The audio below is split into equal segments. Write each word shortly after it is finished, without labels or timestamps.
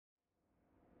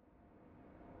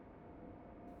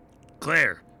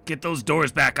Claire, get those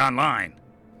doors back online.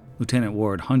 Lieutenant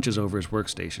Ward hunches over his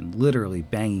workstation, literally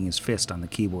banging his fist on the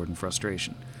keyboard in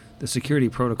frustration. The security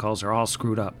protocols are all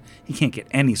screwed up. He can't get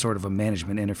any sort of a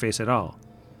management interface at all.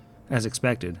 As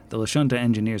expected, the Lashunta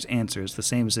engineer's answer is the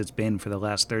same as it's been for the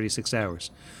last 36 hours.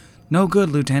 No good,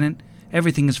 Lieutenant.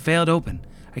 Everything has failed open.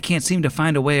 I can't seem to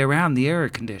find a way around the error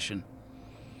condition.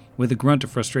 With a grunt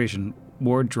of frustration,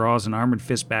 Ward draws an armored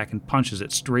fist back and punches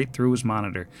it straight through his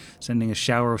monitor, sending a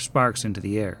shower of sparks into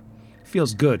the air. It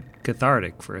feels good,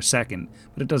 cathartic for a second,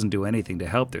 but it doesn't do anything to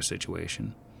help their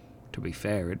situation. To be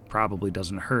fair, it probably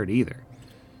doesn't hurt either.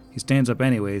 He stands up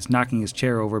anyways, knocking his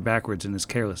chair over backwards in his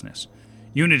carelessness.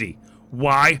 Unity,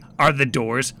 why are the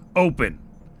doors open?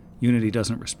 Unity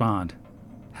doesn't respond.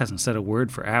 Hasn't said a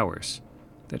word for hours.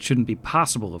 That shouldn't be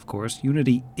possible, of course.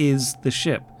 Unity is the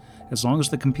ship. As long as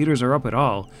the computers are up at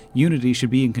all, Unity should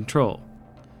be in control.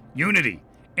 Unity,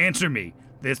 answer me.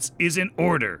 This is an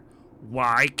order.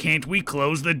 Why can't we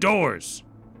close the doors?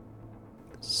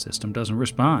 The system doesn't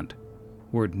respond.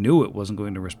 Ward knew it wasn't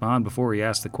going to respond before he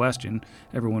asked the question.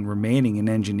 Everyone remaining in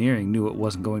engineering knew it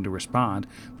wasn't going to respond,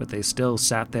 but they still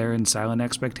sat there in silent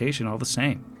expectation all the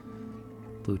same.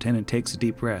 The lieutenant takes a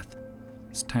deep breath.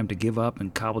 It's time to give up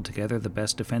and cobble together the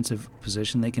best defensive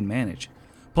position they can manage.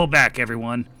 Pull back,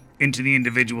 everyone, into the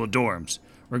individual dorms.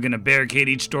 We're going to barricade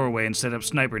each doorway and set up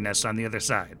sniper nests on the other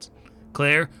sides.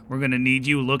 Claire, we're going to need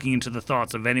you looking into the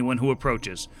thoughts of anyone who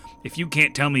approaches. If you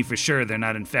can't tell me for sure they're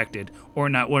not infected, or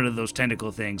not one of those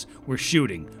tentacle things, we're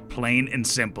shooting, plain and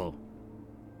simple.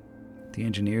 The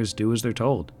engineers do as they're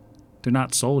told. They're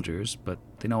not soldiers, but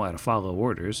they know how to follow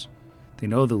orders. They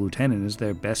know the lieutenant is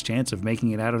their best chance of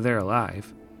making it out of there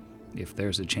alive, if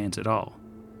there's a chance at all.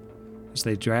 As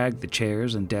they drag the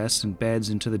chairs and desks and beds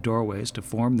into the doorways to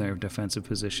form their defensive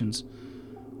positions,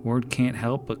 Ward can't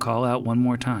help but call out one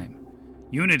more time.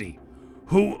 Unity,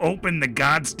 who opened the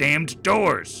goddamned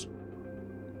doors?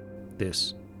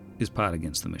 This is Pot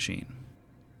Against the Machine.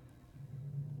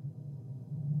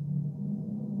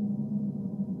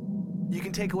 You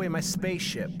can take away my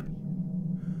spaceship.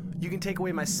 You can take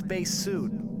away my space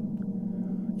suit.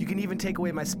 You can even take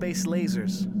away my space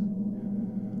lasers.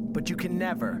 But you can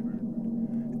never,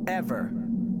 ever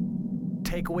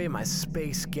take away my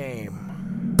space game.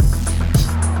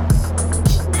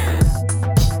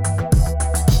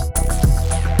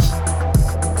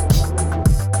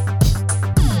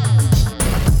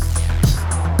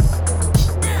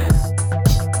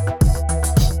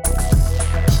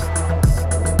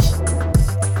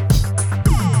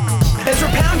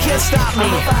 Stop me.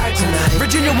 I'm on fire tonight.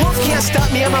 Virginia Woolf can't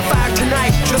stop me. I'm on fire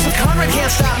tonight. Joseph Conrad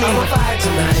can't stop me. I'm on fire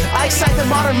tonight. I excite the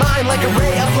modern mind like a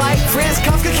ray of light. Franz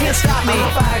Kafka can't stop me. I'm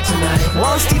on fire tonight.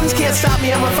 Wallace Stevens can't stop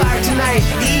me. I'm on fire tonight.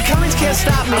 E. Cummings can't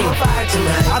stop me. I'm on fire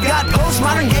tonight. I've got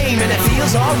postmodern game and it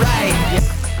feels alright.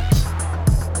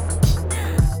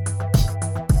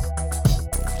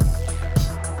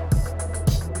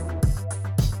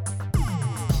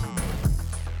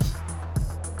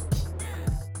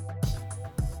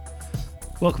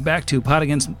 Welcome back to Pot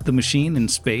Against the Machine in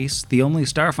Space, the only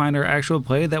Starfinder actual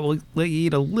play that will let you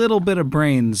eat a little bit of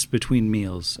brains between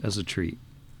meals as a treat.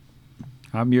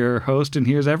 I'm your host, and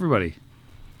here's everybody.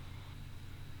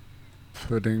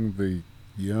 Putting the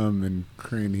yum in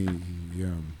cranny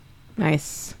yum.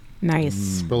 Nice.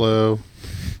 Hello.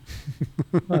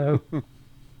 Hello.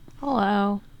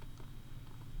 Hello.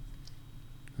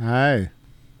 Hi.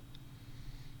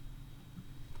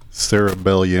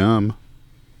 Cerebellum.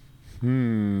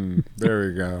 There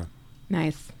we go.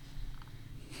 Nice.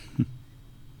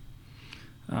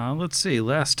 Let's see.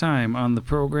 Last time on the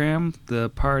program, the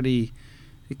party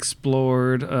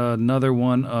explored another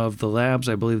one of the labs,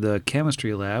 I believe the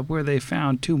chemistry lab, where they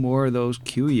found two more of those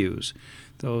QUs,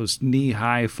 those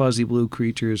knee-high fuzzy blue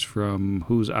creatures from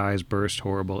whose eyes burst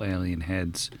horrible alien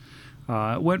heads.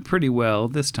 It went pretty well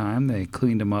this time. They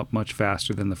cleaned them up much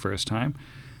faster than the first time.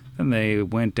 Then they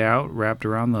went out, wrapped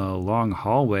around the long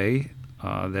hallway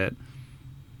that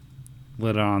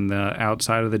led on the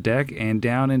outside of the deck, and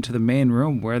down into the main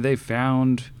room where they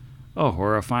found a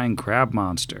horrifying crab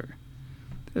monster.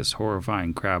 This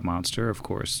horrifying crab monster, of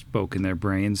course, spoke in their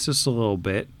brains just a little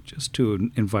bit, just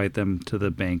to invite them to the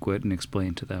banquet and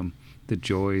explain to them the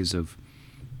joys of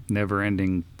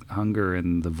never-ending hunger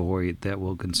and the void that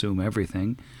will consume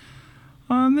everything.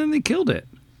 And then they killed it.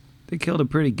 They killed it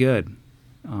pretty good.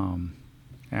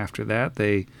 After that,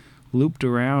 they looped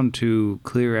around to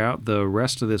clear out the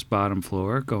rest of this bottom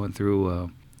floor, going through a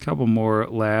couple more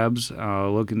labs,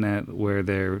 looking at where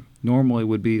there normally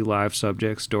would be live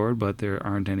subjects stored, but there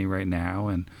aren't any right now,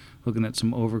 and looking at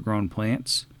some overgrown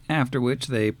plants. After which,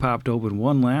 they popped open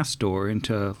one last door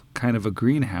into kind of a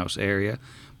greenhouse area,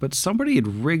 but somebody had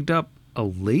rigged up a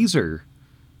laser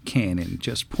cannon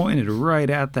just pointed right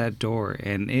at that door,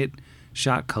 and it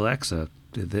shot Calexa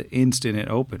the instant it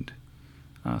opened.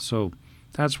 So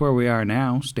that's where we are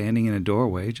now, standing in a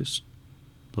doorway, just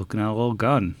looking at a little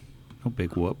gun. No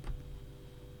big whoop.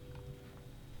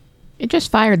 It just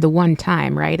fired the one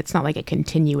time, right? It's not like a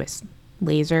continuous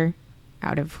laser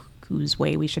out of whose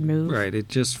way we should move. Right, it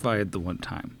just fired the one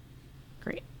time.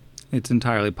 Great. It's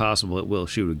entirely possible it will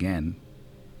shoot again.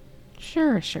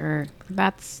 Sure.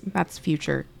 That's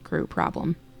future crew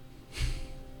problem.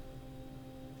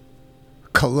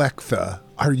 Calexa,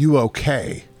 are you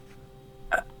okay?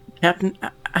 Captain,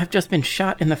 I've just been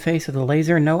shot in the face with a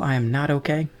laser. No, I am not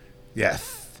okay.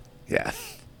 Yes.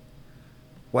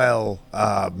 Well,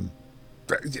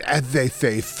 as they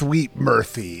say, sweet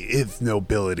mercy is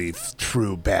nobility's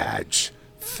true badge.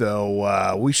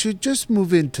 So, we should just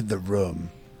move into the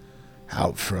room,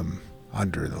 out from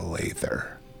under the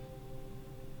laser.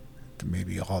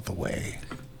 Maybe all the way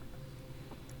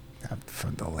out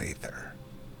from the laser.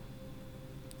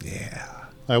 Yeah.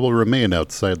 I will remain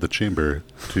outside the chamber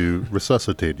to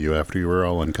resuscitate you after you are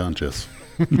all unconscious.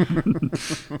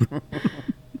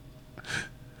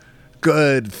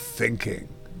 Good thinking.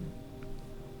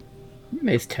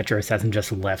 Mace Tetris hasn't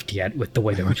just left yet with the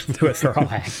way the rest of us are all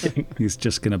acting. He's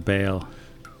just gonna bail.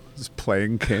 Just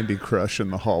playing Candy Crush in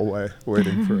the hallway,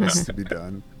 waiting for us to be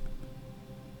done.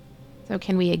 So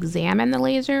can we examine the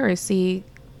laser or see?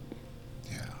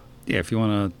 Yeah, if you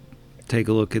want to take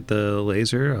a look at the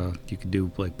laser, you could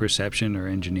do like perception or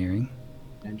engineering.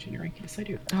 Engineering, yes I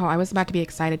do. Oh, I was about to be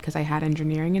excited because I had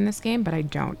engineering in this game, but I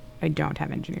don't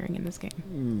have engineering in this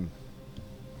game.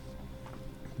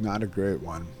 Not a great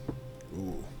one.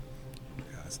 Ooh. Yeah,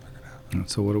 that's not going to happen.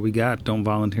 So what do we got? Don't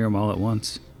volunteer them all at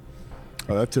once.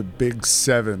 Oh, that's a big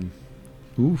 7.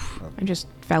 Oof. I just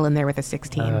fell in there with a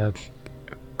 16.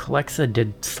 Calexa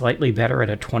did slightly better at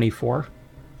a 24.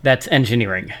 That's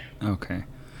engineering. Okay.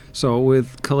 So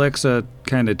with Calexa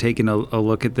kind of taking a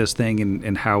look at this thing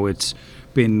and how it's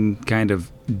been kind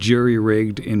of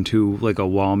jury-rigged into like a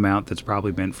wall mount that's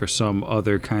probably meant for some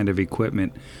other kind of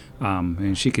equipment,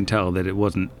 and she can tell that it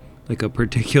wasn't like a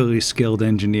particularly skilled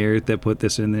engineer that put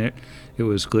this in there. It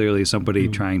was clearly somebody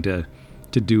trying to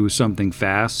do something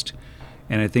fast.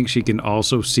 And I think she can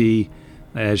also see,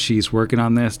 as she's working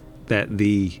on this, that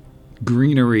the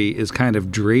greenery is kind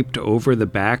of draped over the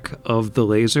back of the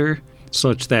laser,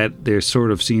 such that there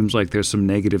sort of seems like there's some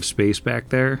negative space back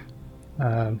there.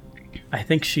 I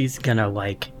think she's gonna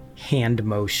like hand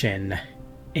motion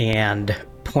and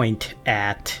point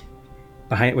at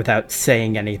behind without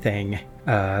saying anything.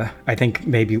 I think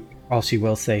maybe all she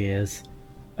will say is,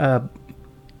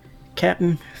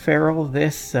 Captain Farrell,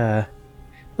 this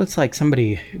looks like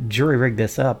somebody jury-rigged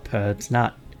this up. It's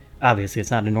not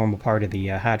a normal part of the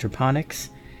hydroponics.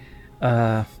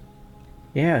 Yeah,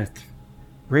 it's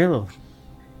real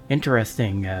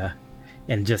interesting.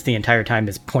 And just the entire time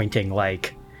is pointing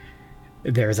like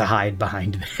there's a hide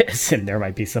behind this and there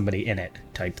might be somebody in it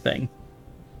type thing.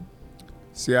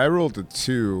 See, I rolled a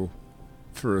 2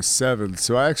 for a 7,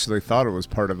 so I actually thought it was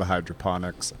part of the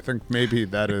hydroponics. I think maybe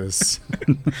that is...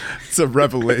 it's a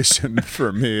revelation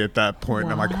for me at that point.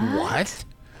 What? I'm like, what?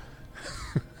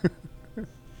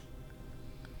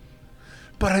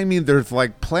 But I mean, there's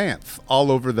like plants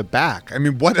all over the back. I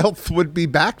mean, what else would be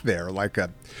back there? Like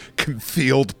a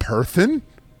concealed person?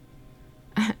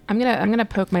 I'm gonna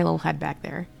poke my little head back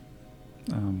there.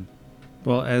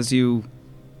 Well, as you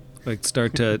like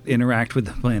start to interact with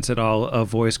the plants at all, a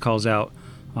voice calls out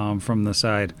from the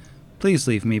side, "Please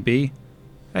leave me be.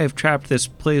 I have trapped this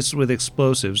place with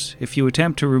explosives. If you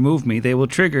attempt to remove me, they will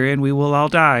trigger and we will all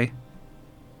die."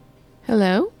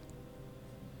 Hello?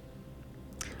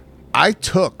 I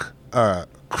took a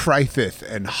crisis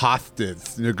and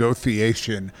hostage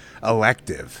negotiation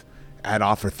elective at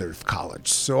Officers College,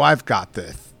 so I've got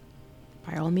this.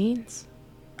 By all means.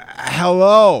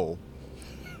 Hello.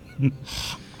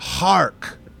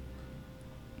 Hark.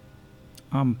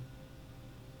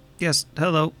 Yes,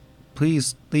 hello.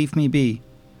 Please leave me be.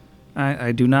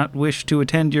 I do not wish to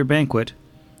attend your banquet.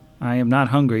 I am not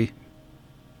hungry.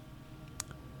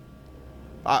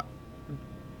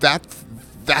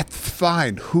 That's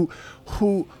fine. Who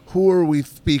are we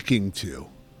speaking to?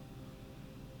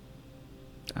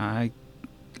 I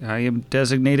am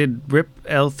designated RIP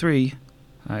L3.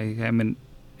 I am an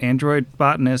android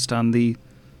botanist on the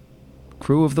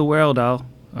crew of the World Owl.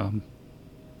 I'm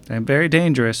very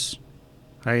dangerous.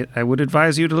 I would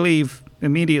advise you to leave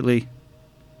immediately.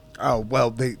 Oh,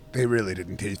 well, they really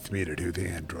didn't teach me to do the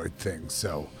android thing,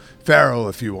 so Farrell,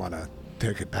 if you want to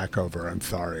take it back over, I'm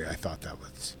sorry. I thought that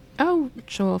was Oh,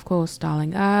 sure, of course,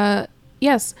 darling.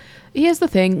 Yes. Here's the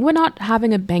thing. We're not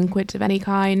having a banquet of any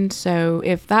kind, so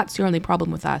if that's your only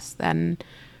problem with us, then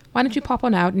why don't you pop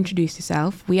on out and introduce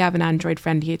yourself? We have an android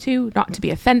friend here too, not to be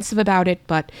offensive about it,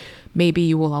 but maybe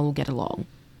you will all get along.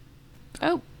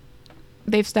 Oh,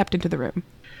 they've stepped into the room.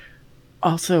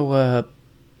 Also,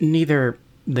 neither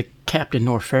the captain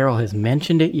nor Farrell has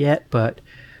mentioned it yet, but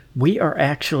we are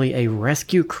actually a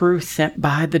rescue crew sent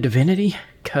by the divinity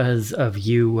because of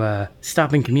you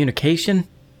stopping communication.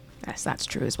 Yes, that's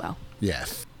true as well.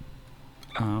 Yes.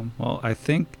 Well, I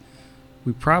think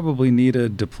we probably need a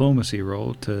diplomacy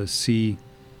roll to see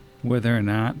whether or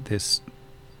not this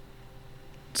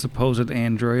supposed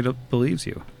android believes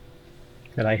you.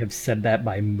 Could I have said that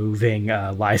by moving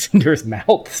Lysander's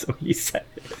mouth so he said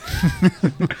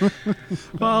it?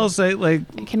 Well, I'll say,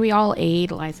 like, Can we all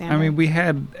aid Lysander? I mean, we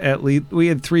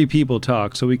had 3 people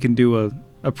talk, so we can do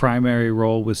a primary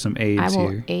roll with some aids I will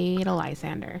here. aid a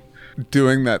Lysander.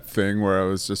 Doing that thing where I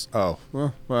was just, well,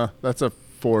 that's a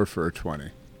 4 for a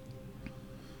 20.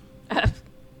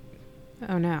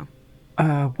 Oh, no.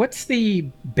 What's the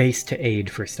base to aid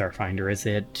for Starfinder? Is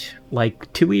it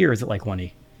like 2E or is it like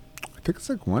 1E? I think it's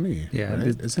like 1E. Yeah, right?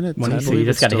 Isn't it? 1E, so you believe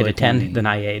just it's got to still hit a like 10, 1E. then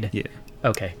I aid. Yeah.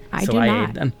 Okay, I so do I not.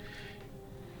 aid then.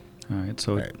 All right,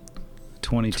 so Right.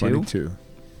 22. 22.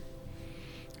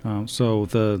 So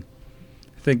I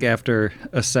think after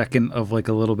a second of like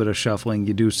a little bit of shuffling,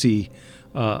 you do see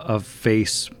a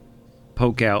face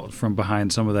poke out from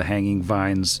behind some of the hanging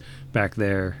vines back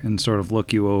there and sort of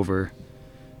look you over.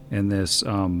 And this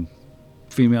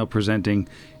female presenting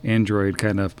android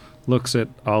kind of looks at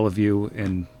all of you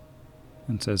and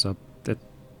says,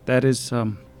 that's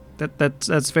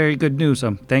very good news.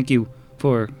 Thank you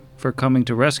for coming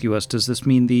to rescue us. Does this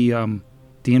mean the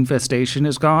infestation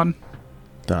is gone?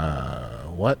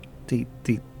 What? The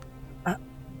the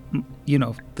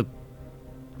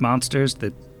monsters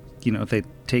that they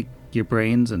take your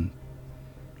brains and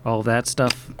all that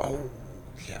stuff. Oh,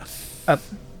 yes.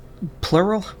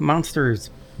 Plural? Monsters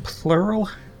plural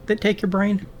that take your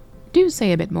brain? Do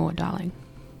say a bit more, darling.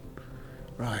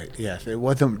 Right, yes. It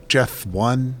wasn't just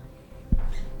one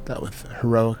that was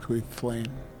heroically slain.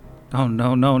 Oh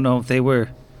no, they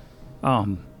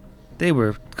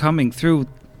were coming through,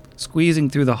 squeezing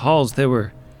through the halls. There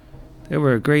were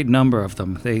a great number of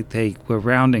them. They were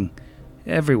rounding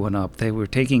everyone up. They were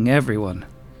taking everyone.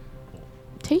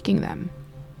 Taking them?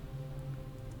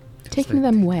 Taking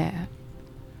them where?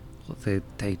 They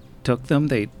took them.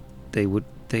 They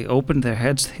opened their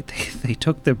heads. They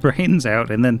took their brains out,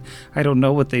 and then I don't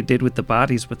know what they did with the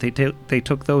bodies, but they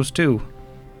took those too.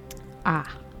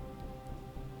 Ah.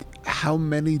 How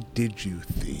many did you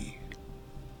see?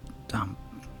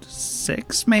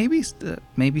 6 maybe,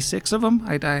 maybe 6 of them.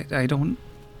 I don't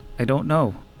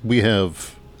know. We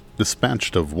have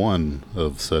dispatched of one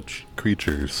of such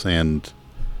creatures and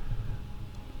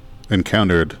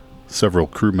encountered several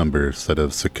crew members that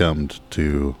have succumbed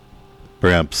to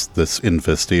perhaps this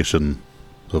infestation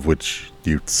of which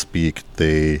you speak.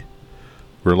 They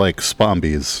were like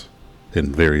zombies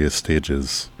in various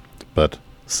stages, but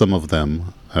some of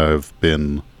them have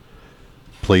been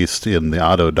placed in the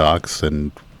auto docks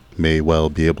and may well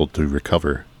be able to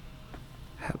recover.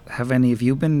 Have any of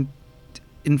you been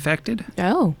infected?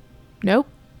 Oh. Nope.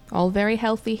 All very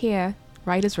healthy here.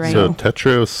 Right as rain. So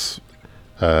Tetros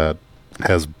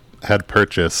has had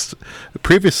purchased.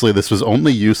 Previously, this was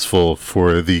only useful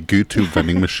for the GooTube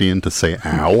vending machine to say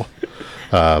 "ow,"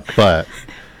 but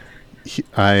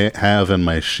I have in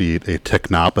my sheet a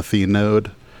technopathy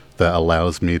node that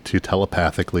allows me to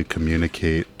telepathically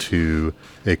communicate to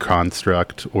a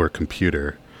construct or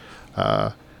computer.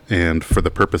 And for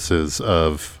the purposes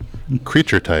of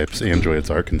creature types, androids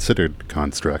are considered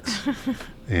constructs.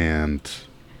 And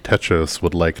Tetros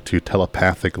would like to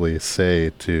telepathically say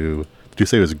to... Did you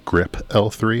say it was Grip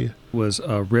L3? Was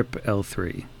RIP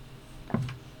L3.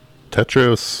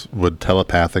 Tetros would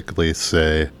telepathically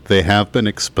say, they have been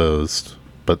exposed,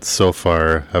 but so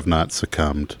far have not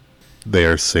succumbed. They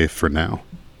are safe for now.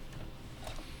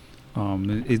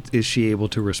 Is she able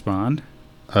to respond?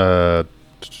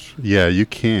 Yeah, you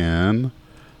can.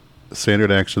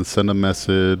 Standard action, send a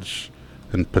message,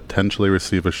 and potentially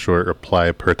receive a short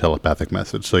reply per telepathic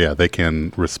message. So yeah, they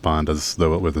can respond as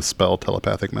though it were a spell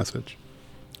telepathic message.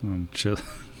 She'll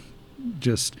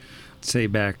just say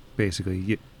back,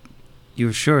 basically,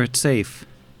 you're sure it's safe?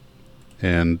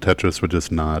 And Tetris would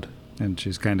just nod. And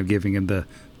she's kind of giving him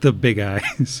the big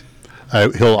eyes.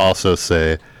 He'll also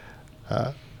say,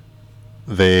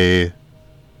 they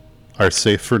are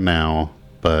safe for now,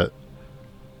 but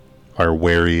are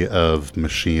wary of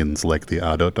machines like the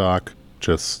Autodoc.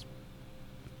 Just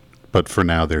but for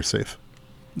now, they're safe.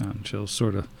 And she'll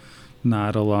sort of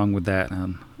nod along with that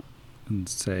and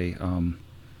say,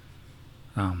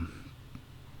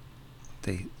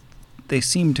 they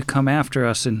seem to come after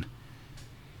us, and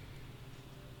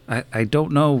I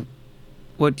don't know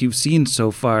what you've seen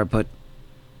so far, but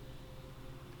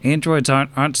androids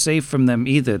aren't safe from them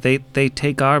either. They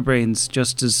take our brains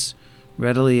just as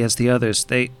readily as the others.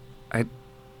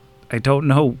 I don't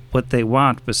know what they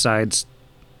want besides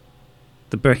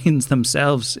the brains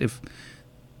themselves, if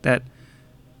that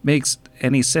makes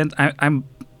any sense.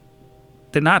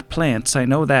 They're not plants, I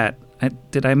know that.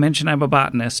 Did I mention I'm a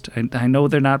botanist? I know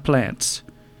they're not plants.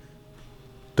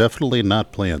 Definitely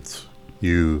not plants.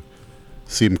 You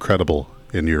seem credible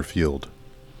in your field.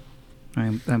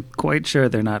 I'm quite sure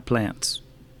they're not plants.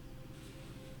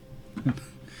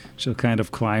 She'll kind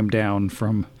of climb down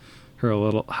from her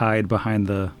little hide behind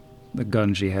the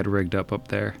gun she had rigged up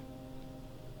there.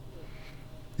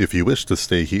 If you wish to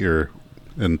stay here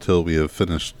until we have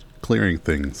finished clearing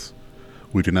things,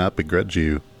 we do not begrudge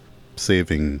you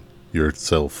saving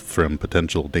yourself from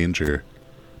potential danger,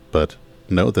 but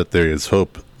know that there is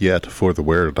hope yet for the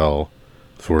Weredoll,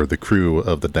 for the crew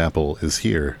of the Dapple is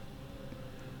here.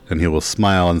 And he will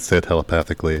smile and say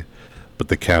telepathically, but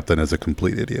the captain is a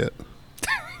complete idiot.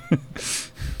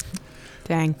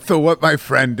 Dang. So what my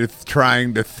friend is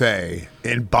trying to say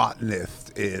in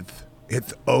botanist is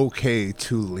it's okay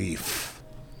to leave.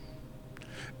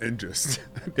 And just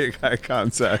make eye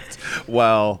contact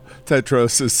while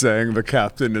Tetros is saying the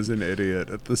captain is an idiot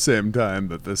at the same time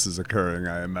that this is occurring,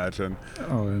 I imagine.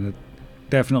 Oh, and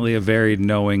definitely a very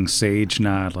knowing sage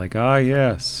nod, like,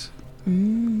 yes.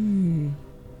 Well,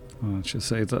 she'll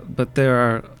say, but there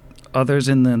are others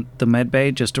in the med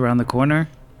bay just around the corner?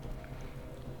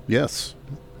 Yes.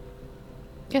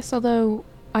 Yes, although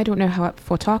I don't know how up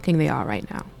for talking they are right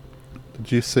now.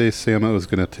 Did you say Sam was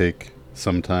going to take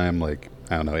some time, like,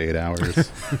 I don't know, 8 hours?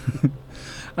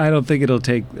 I don't think it'll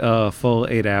take a full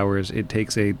 8 hours. It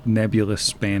takes a nebulous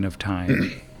span of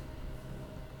time.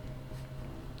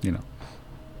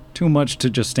 Too much to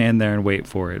just stand there and wait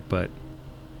for it, but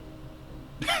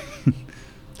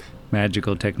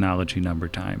magical technology number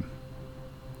time.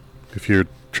 If you're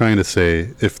trying to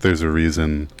say if there's a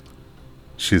reason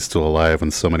she's still alive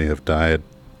and so many have died,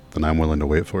 then I'm willing to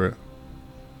wait for it.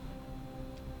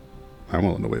 I'm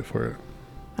willing to wait for it.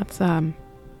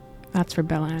 That's for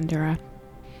Bella and Dura.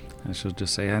 I shall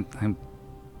just say, I'm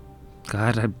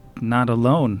God, I'm not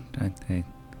alone. I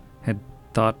had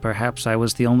thought perhaps I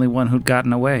was the only one who'd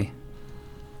gotten away.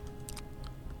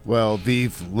 Well,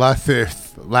 these lavish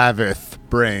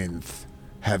brains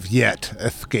have yet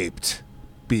escaped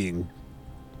being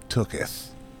tooketh.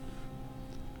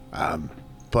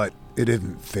 But it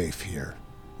isn't safe here.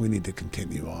 We need to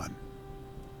continue on.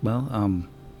 Well,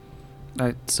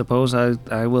 I suppose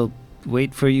I will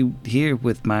wait for you here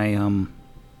with my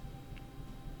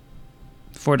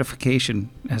fortification,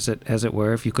 as it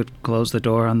were. If you could close the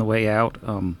door on the way out,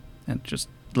 and just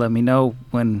let me know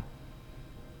when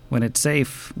it's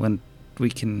safe, when we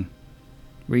can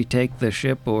retake the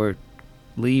ship or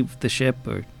leave the ship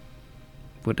or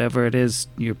whatever it is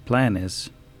your plan is.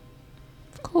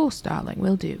 Of course, darling,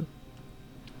 will do.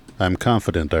 I'm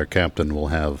confident our captain will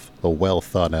have a well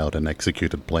thought out and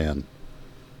executed plan.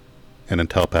 And then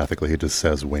telepathically he just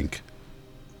says wink.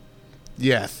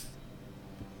 Yes.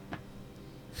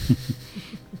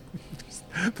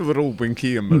 The little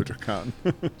winky emoticon.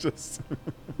 Just.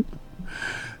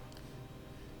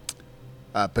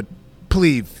 But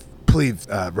please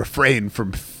refrain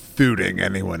from shooting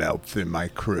anyone else in my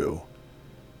crew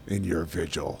in your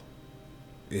vigil,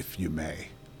 if you may.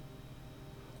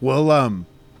 We'll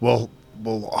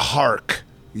hark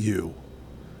you.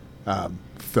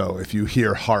 So if you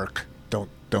hear hark,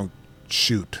 don't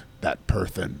shoot that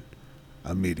person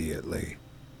immediately,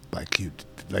 like you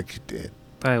did.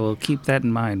 I will keep that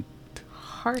in mind.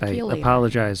 I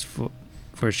apologize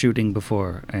for shooting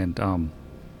before, and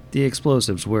the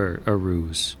explosives were a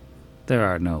ruse. There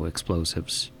are no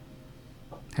explosives.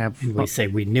 We say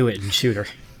we knew it and shoot her.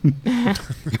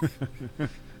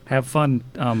 Have fun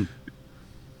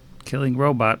killing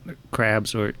robot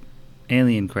crabs or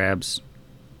alien crabs.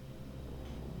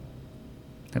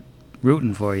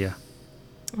 Rooting for you.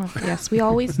 Oh, yes, we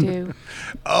always do.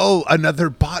 Oh,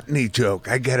 another botany joke.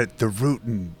 I get it. The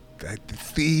rootin'. I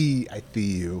see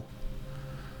you.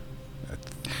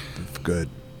 That's good.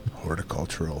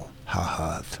 Horticultural.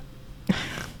 Ha-has.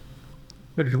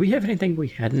 But do we have anything we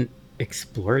hadn't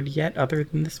explored yet other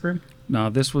than this room? No,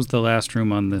 this was the last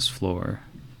room on this floor.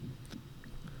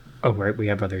 Oh, right. We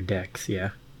have other decks, yeah.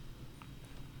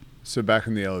 So back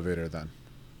in the elevator then.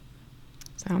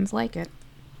 Sounds like it.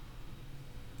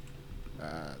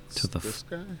 That's To the this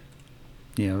guy?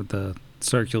 The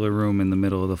circular room in the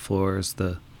middle of the floor is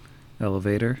the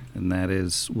elevator, and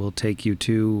will take you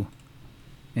to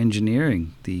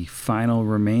engineering, the final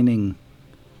remaining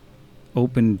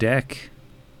open deck.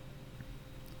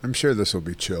 I'm sure this will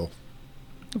be chill.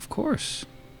 Of course.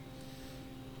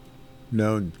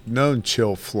 Known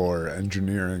chill floor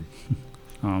engineering.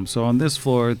 So on this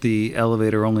floor, the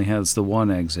elevator only has the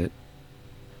one exit,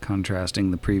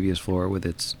 contrasting the previous floor with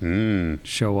its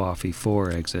show-offy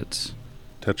 4 exits.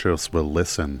 Tetros will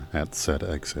listen at said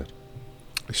exit.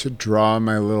 I should draw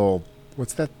my little...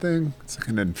 What's that thing? It's like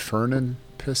an Infernon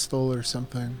pistol or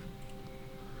something.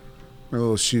 My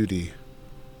little shooty.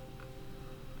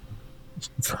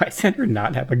 So I sent her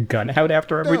not have a gun out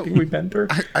after everything we've been through.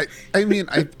 I mean,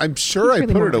 I'm sure I really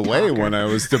put more it of a away talker. when I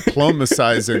was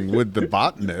diplomatizing with the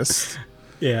botanist.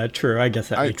 Yeah, true. I guess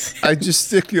that makes sense. I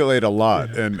gesticulate a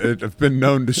lot, and I've been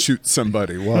known to shoot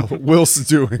somebody while Will's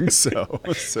doing so.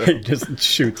 He just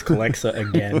shoots Calexa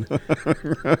again.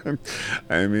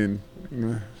 I mean,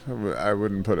 I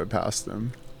wouldn't put it past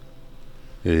him.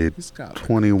 A He's got it.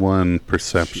 21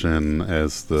 perception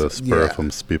as the Yeah.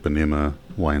 Spurifum Spipanema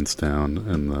winds down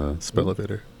in the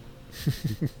spelevator.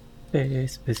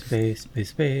 Space, space, space, space,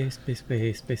 space, space,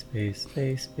 space, space, space,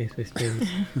 space, space, space, space.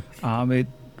 It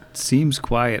seems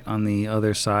quiet on the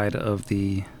other side of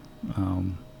the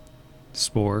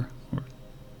spore, or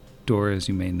door as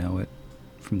you may know it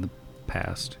from the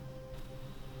past.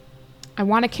 I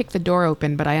want to kick the door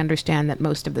open, but I understand that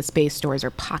most of the space doors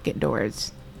are pocket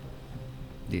doors.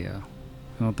 Yeah.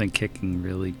 I don't think kicking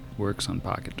really works on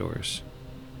pocket doors.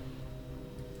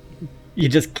 You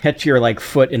just catch your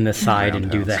foot in the side and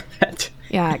do Roundhouse. that.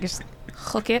 Yeah, just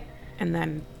hook it and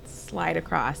then slide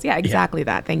across. Yeah, exactly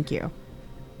that. Thank you.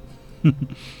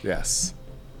 Yes.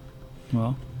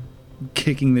 Well,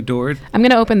 kicking the door. I'm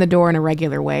going to open the door in a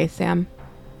regular way, Sam.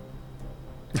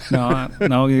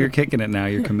 No, you're kicking it now.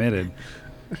 You're committed.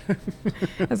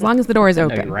 As long as the door is No,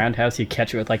 open. roundhouse, you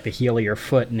catch it with the heel of your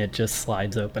foot and it just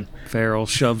slides open. Farrell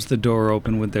shoves the door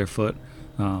open with their foot,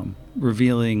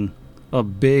 revealing a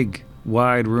big,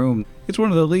 wide room. It's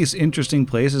one of the least interesting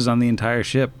places on the entire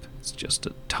ship. It's just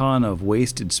a ton of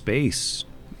wasted space.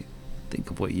 Think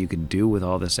of what you could do with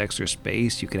all this extra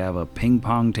space. You could have a ping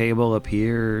pong table up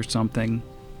here or something.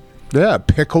 Yeah,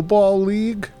 pickleball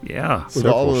league Yeah. With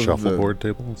Several all of shuffleboard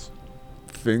tables.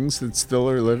 things that still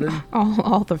are living.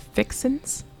 All the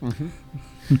fixins.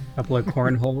 Couple of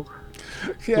cornhole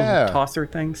Yeah. tosser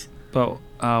things. But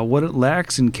what it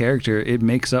lacks in character, it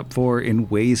makes up for in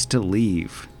ways to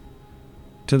leave.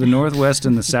 To the northwest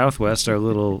and the southwest are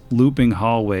little looping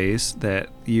hallways that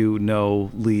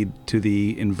lead to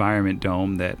the environment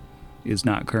dome that is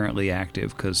not currently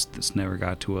active because this never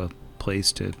got to a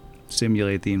place to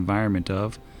simulate the environment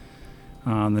of.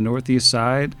 On the northeast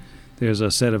side, there's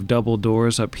a set of double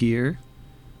doors up here,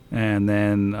 and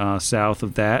then south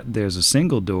of that, there's a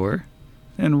single door.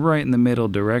 And right in the middle,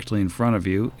 directly in front of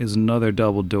you, is another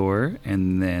double door,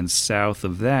 and then south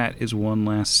of that is one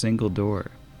last single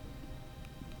door.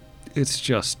 It's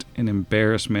just an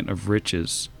embarrassment of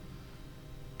riches.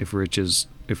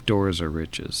 If doors are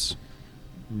riches.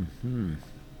 Oh,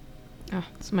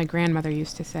 that's what my grandmother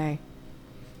used to say.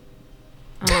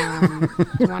 Do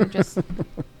you want to just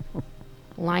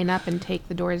line up and take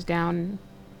the doors down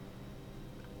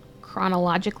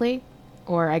chronologically?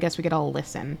 Or I guess we could all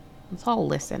listen. Let's all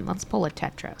listen. Let's pull a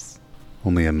Tetris.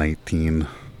 Only a 19.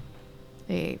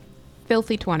 A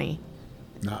filthy 20.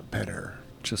 Not better.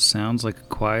 Just sounds like a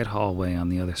quiet hallway on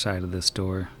the other side of this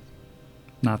door.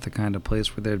 Not the kind of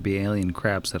place where there'd be alien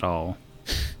crabs at all.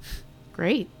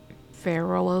 Great.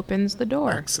 Farrell opens the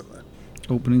door. Excellent.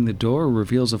 Opening the door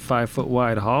reveals a 5-foot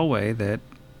wide hallway that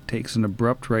takes an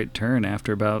abrupt right turn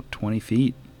after about 20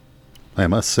 feet. I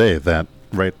must say that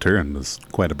right turn was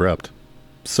quite abrupt.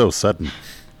 So sudden.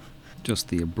 Just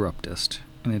the abruptest.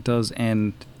 And it does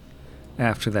end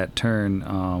after that turn,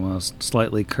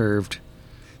 slightly curved.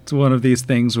 It's one of these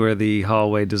things where the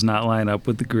hallway does not line up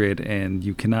with the grid and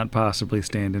you cannot possibly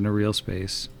stand in a real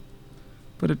space.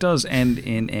 But it does end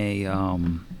in a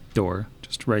door,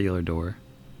 just a regular door.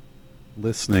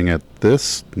 Listening at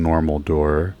this normal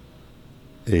door,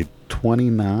 a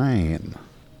 29.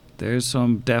 There's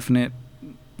some definite,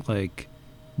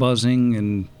 buzzing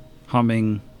and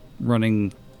humming,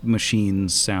 running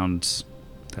machines, sounds,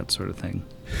 that sort of thing.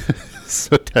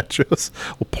 So Tetros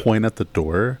will point at the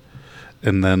door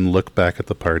and then look back at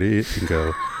the party and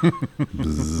go,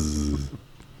 bzzz.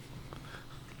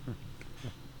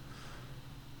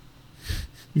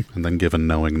 And then give a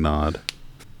knowing nod.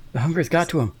 The hunger's got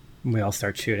to him. And we all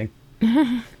start shooting.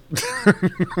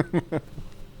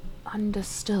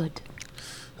 Understood.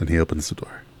 And he opens the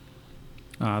door.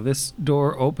 This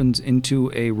door opens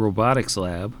into a robotics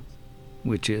lab,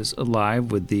 which is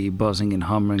alive with the buzzing and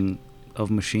humming of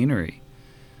machinery.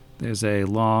 There's a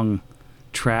long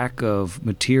track of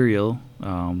material,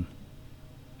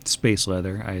 space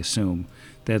leather, I assume,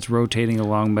 that's rotating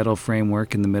along metal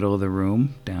framework in the middle of the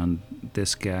room, down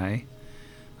this guy,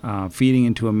 feeding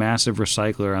into a massive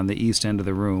recycler on the east end of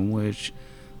the room, which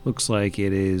looks like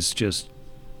it is just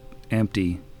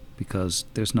empty because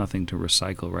there's nothing to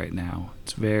recycle right now.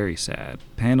 It's very sad.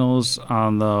 Panels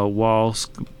on the walls,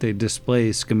 they display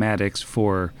schematics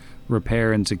for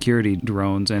repair and security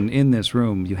drones, and in this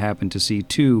room you happen to see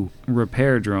 2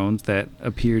 repair drones that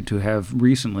appeared to have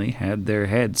recently had their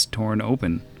heads torn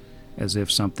open, as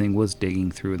if something was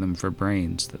digging through them for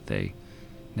brains that they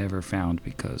never found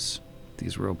because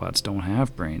these robots don't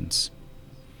have brains.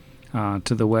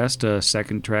 To the west, a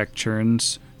second track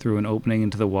churns through an opening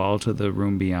into the wall to the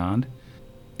room beyond.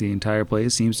 The entire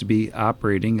place seems to be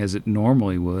operating as it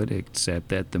normally would, except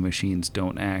that the machines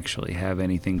don't actually have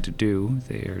anything to do.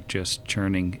 They are just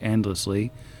churning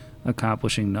endlessly,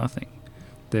 accomplishing nothing.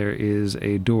 There is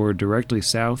a door directly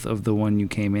south of the one you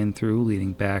came in through,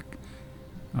 leading back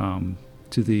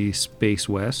to the space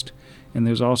west, and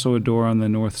there's also a door on the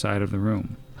north side of the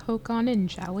room. Poke on in,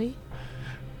 shall we?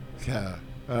 Yeah.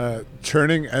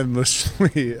 Churning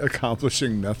endlessly,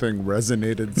 accomplishing nothing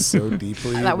resonated so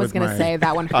deeply. That was with going to my say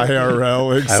that one hurt me.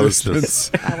 IRL existence. I was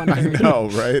just That one I hurt me. know,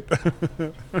 right?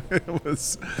 It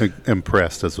was.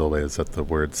 impressed, as always, at the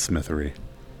word smithery.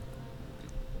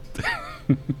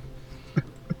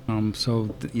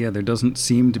 There doesn't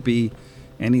seem to be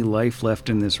any life left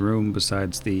in this room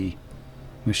besides the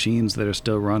machines that are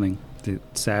still running.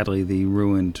 Sadly, the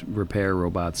ruined repair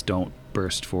robots don't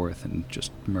burst forth and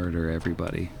just murder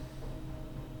everybody.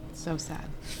 So sad.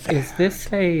 Is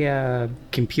this a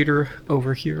computer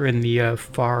over here in the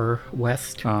far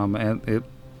west? And it,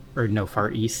 Or no,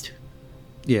 far east?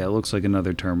 yeah, it looks like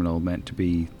another terminal meant to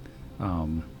be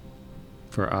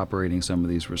for operating some of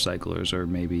these recyclers, or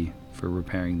maybe for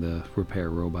repairing the repair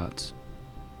robots.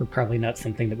 But probably not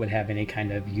something that would have any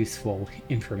kind of useful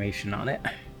information on it.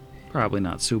 Probably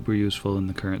not super useful in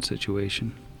the current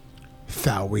situation.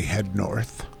 Shall we head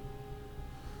north?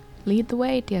 Lead the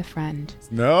way, dear friend.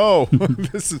 No.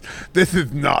 This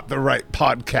is not the right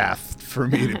podcast for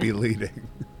me to be leading.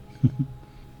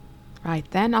 Right,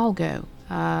 then I'll go.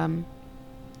 And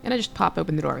I just pop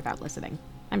open the door without listening.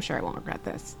 I'm sure I won't regret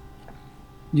this.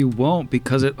 You won't,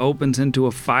 because it opens into a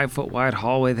 5-foot wide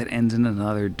hallway that ends in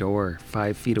another door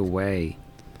 5 feet away.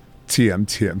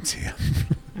 TM.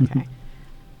 Okay.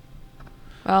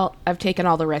 Well, I've taken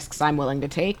all the risks I'm willing to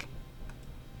take.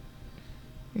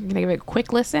 I'm gonna give it a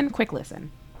quick listen. Quick listen.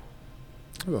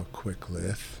 A little quick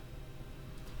lift.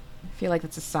 I feel like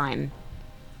that's a sign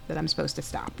that I'm supposed to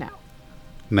stop now.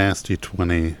 Nasty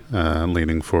 20,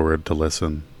 leaning forward to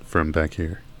listen from back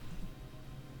here.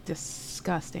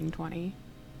 Disgusting 20.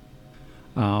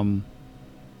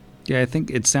 Yeah, I think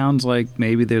it sounds like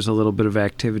maybe there's a little bit of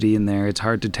activity in there. It's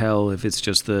hard to tell if it's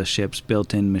just the ship's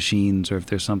built-in machines or if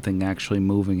there's something actually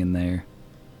moving in there.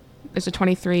 Does a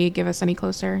 23 give us any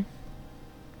closer?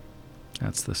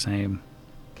 That's the same.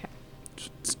 Okay.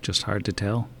 It's just hard to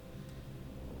tell.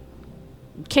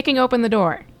 Kicking open the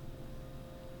door.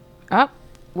 Oh,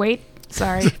 wait.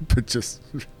 Sorry. But just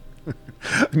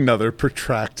another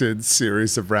protracted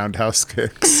series of roundhouse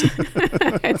kicks.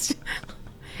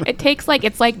 It takes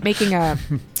it's like making a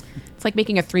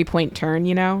 3-point turn,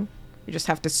 you know? You just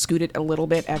have to scoot it a little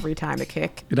bit every time a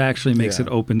kick. It actually makes Yeah.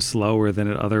 it open slower than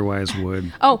it otherwise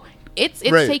would. Oh, it's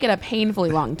Right. taken a painfully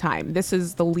long time. This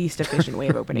is the least efficient way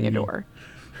of opening a door.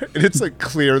 And it's like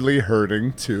clearly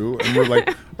hurting too. And we're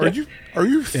like, are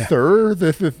you sure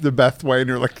this is the best way? And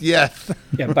you're like, yes.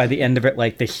 Yeah, by the end of it,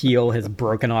 like the heel has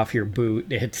broken off your boot.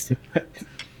 It's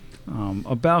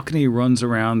A balcony runs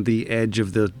around the edge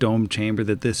of the dome chamber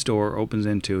that this door opens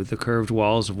into, the curved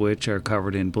walls of which are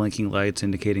covered in blinking lights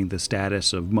indicating the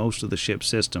status of most of the ship's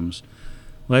systems.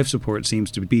 Life support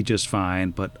seems to be just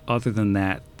fine, but other than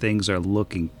that, things are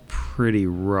looking pretty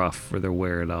rough for their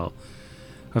wherewithal.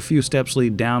 A few steps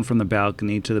lead down from the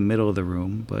balcony to the middle of the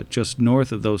room, but just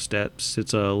north of those steps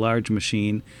sits a large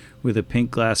machine with a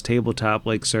pink glass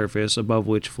tabletop-like surface above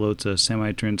which floats a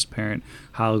semi-transparent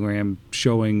hologram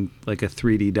showing like a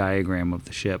 3D diagram of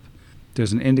the ship.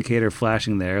 There's an indicator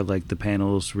flashing there, like the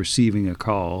panel's receiving a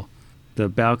call. The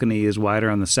balcony is wider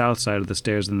on the south side of the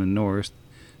stairs than the north.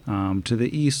 To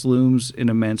the east looms an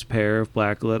immense pair of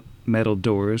black metal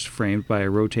doors framed by a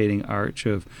rotating arch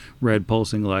of red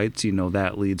pulsing lights. You know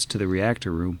that leads to the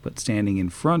reactor room, but standing in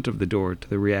front of the door to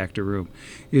the reactor room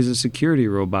is a security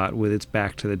robot with its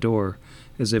back to the door,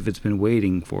 as if it's been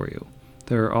waiting for you.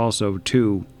 There are also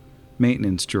 2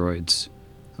 maintenance droids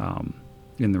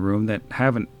in the room that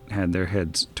haven't had their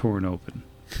heads torn open.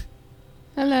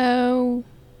 Hello.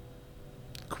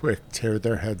 Quick, tear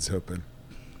their heads open.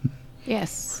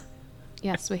 Yes.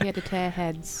 Yes, we're here to tear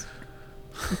heads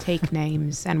and take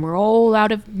names, and we're all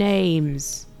out of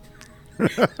names.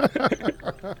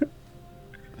 The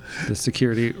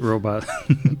security robot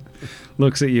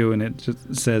looks at you and it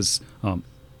just says,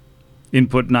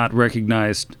 input not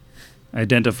recognized.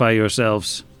 Identify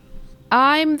yourselves.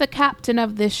 I'm the captain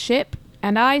of this ship,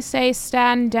 and I say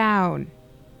stand down.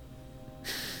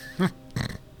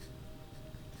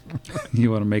 You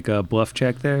want to make a bluff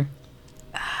check there?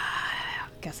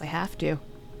 Guess I have to.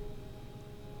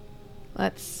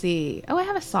 Let's see. Oh, I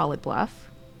have a solid bluff.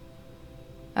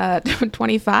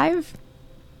 25?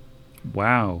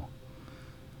 Wow.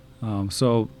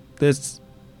 So this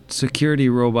security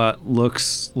robot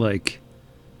looks like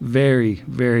very,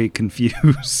 very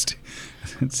confused.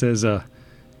 It says,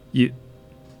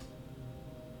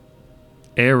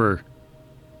 error.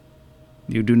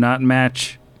 You do not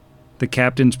match the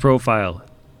captain's profile.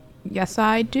 Yes,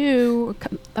 I do.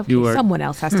 Okay, You are- someone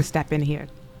else has to step in here.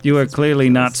 You are This is clearly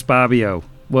not ridiculous. Spabio.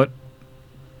 What?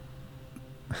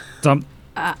 Some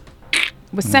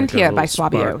Was sent like a here by little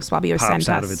Swabio. spark Swabio pops sent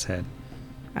out us. of its head.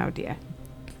 Oh dear.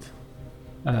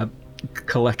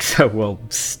 Calexa will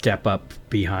step up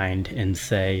behind and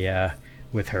say,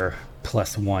 with her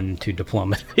 +1 to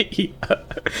diplomacy,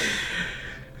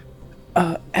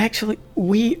 actually,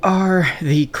 we are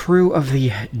the crew of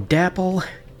the Dapple.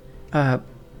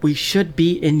 We should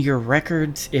be in your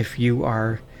records. If you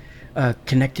are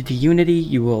connected to Unity,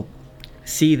 you will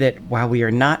see that while we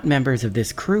are not members of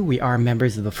this crew, we are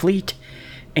members of the fleet,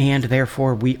 and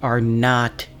therefore we are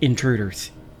not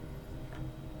intruders.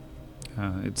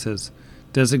 It says,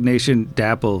 designation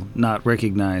Dapple not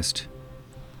recognized.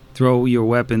 Throw your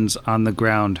weapons on the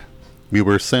ground. We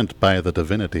were sent by the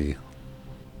divinity.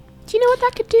 Do you know what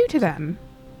that could do to them?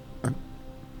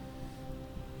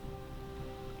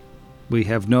 We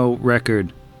have no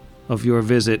record of your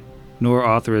visit nor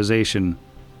authorization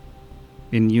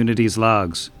in Unity's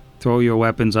logs. Throw your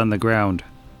weapons on the ground.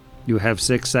 You have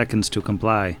 6 seconds to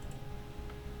comply.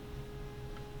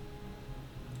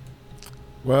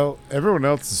 Well, everyone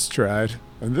else has tried,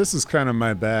 and this is kind of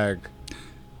my bag.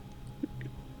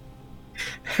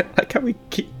 Like how we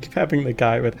keep having the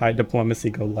guy with high diplomacy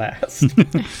go last.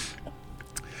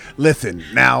 Listen,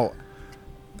 now,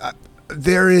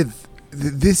 there's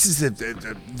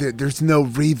no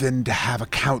reason to have a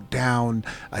countdown,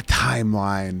 a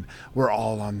timeline. We're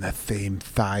all on the same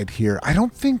side here. I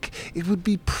don't think it would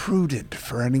be prudent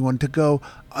for anyone to go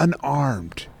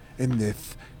unarmed in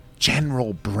this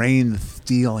general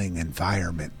brain-stealing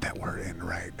environment that we're in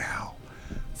right now.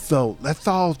 So let's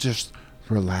all just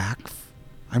relax.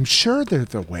 I'm sure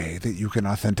there's a way that you can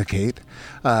authenticate,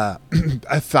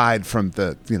 aside from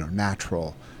the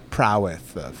natural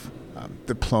prowess of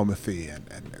diplomacy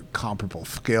and comparable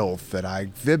skills that I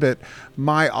exhibit.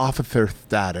 My officer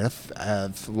status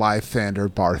as Lysander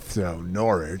Barthow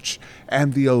Norwich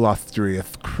and the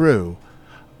illustrious crew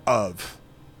of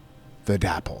the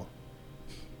Dapple,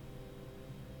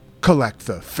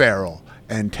 Calexa, Feral,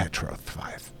 and Tetros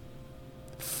 5.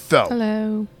 So,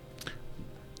 Hello.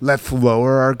 let's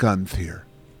lower our guns here.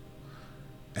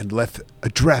 And let's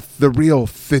address the real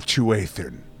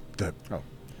situation.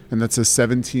 And that's a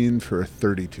 17 for a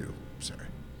 32. Sorry.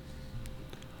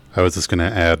 I was just going to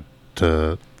add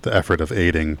to the effort of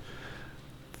aiding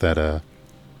that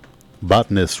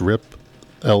botanist Rip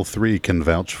L3 can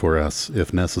vouch for us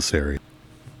if necessary.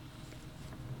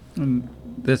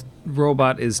 This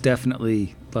robot is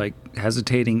definitely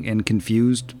hesitating and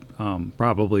confused.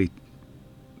 Probably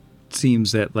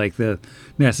seems that the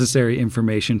necessary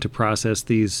information to process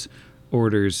these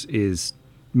orders is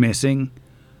missing.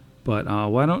 But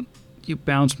why don't you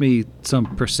bounce me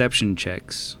some perception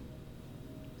checks?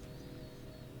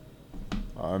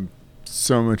 I'm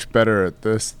so much better at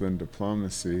this than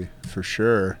diplomacy, for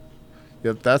sure.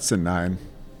 Yep, that's a 9.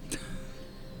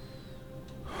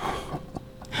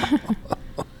 How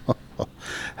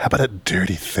about a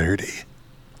dirty 30?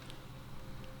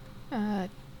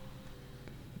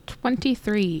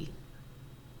 23.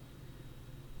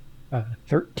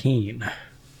 13.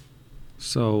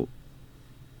 So,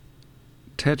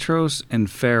 Tetros and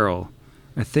Feral,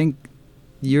 I think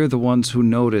you're the ones who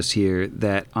notice here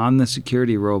that on the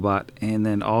security robot and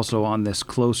then also on this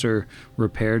closer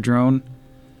repair drone,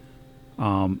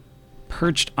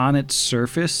 perched on its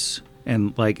surface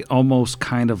and like almost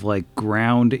kind of like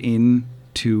ground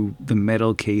into the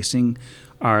metal casing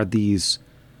are these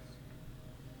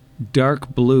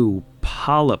dark blue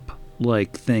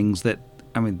polyp-like things that,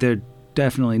 I mean, they're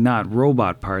definitely not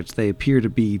robot parts. They appear to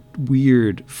be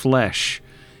weird flesh,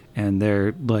 and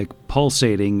they're like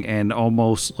pulsating and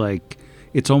almost like,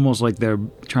 it's almost like they're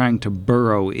trying to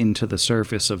burrow into the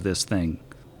surface of this thing.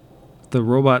 The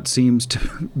robot seems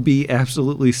to be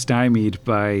absolutely stymied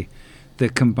by the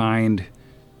combined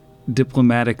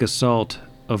diplomatic assault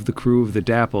of the crew of the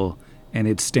Dapple, and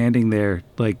it's standing there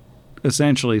like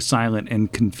essentially silent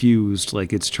and confused,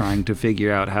 like it's trying to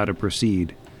figure out how to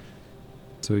proceed.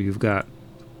 So you've got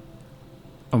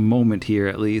a moment here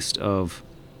at least of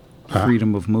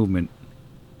freedom of movement,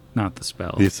 not the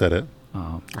spell. You said it.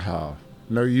 Oh,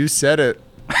 no, you said it.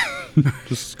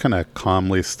 Just kind of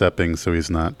calmly stepping so he's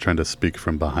not trying to speak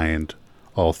from behind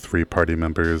all three party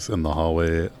members in the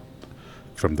hallway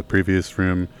from the previous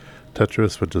room.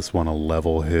 Tetris would just want to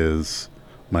level his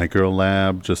micro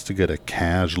lab just to get a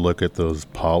cash look at those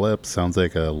polyps. Sounds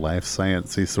like a life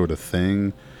sciencey sort of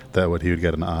thing that he would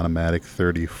get an automatic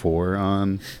 34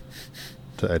 on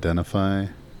to identify.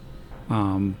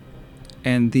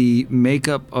 And the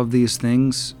makeup of these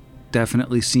things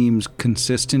definitely seems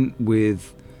consistent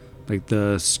with like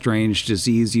the strange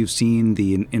disease you've seen,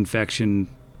 the infection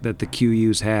that the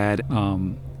QUs had,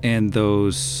 and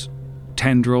those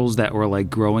tendrils that were like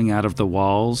growing out of the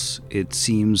walls. It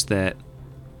seems that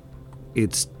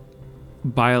it's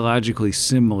biologically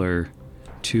similar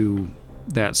to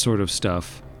that sort of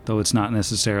stuff, though it's not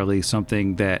necessarily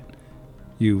something that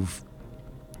you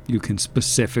can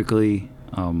specifically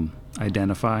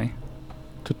identify.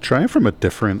 To try from a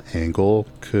different angle,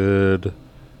 could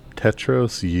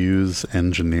Tetros use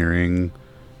engineering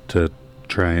to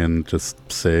try and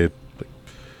just say,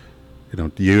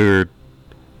 your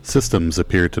systems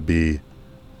appear to be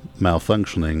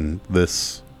malfunctioning.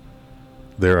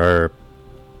 There are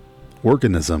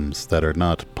organisms that are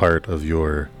not part of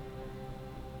your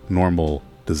normal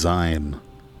design.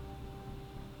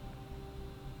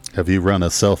 Have you run a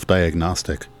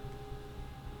self-diagnostic?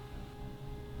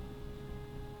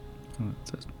 It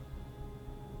says,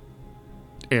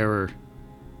 error.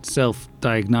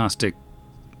 Self-diagnostic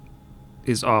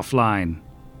is offline.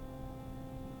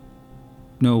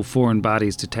 No foreign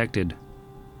bodies detected.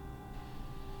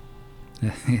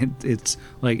 It's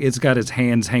like it's got its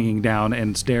hands hanging down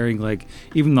and staring, like,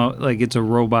 even though like it's a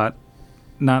robot,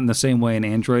 not in the same way an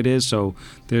android is, so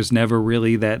there's never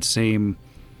really that same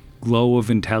glow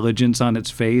of intelligence on its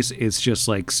face. It's just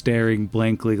like staring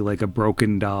blankly like a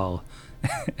broken doll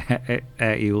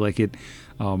at you, like it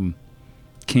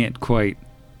can't quite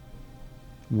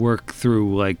work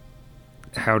through like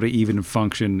how to even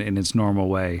function in its normal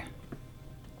way.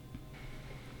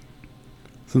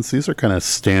 Since these are kind of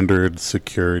standard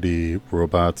security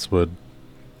robots, would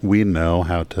we know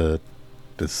how to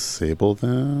disable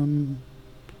them?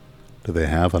 Do they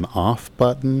have an off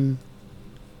button?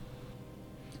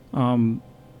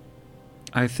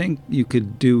 I think you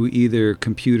could do either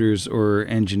computers or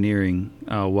engineering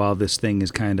while this thing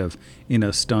is kind of in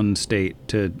a stunned state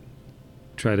to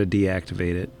try to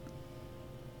deactivate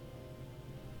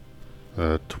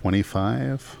it.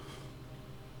 25?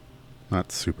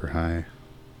 Not super high.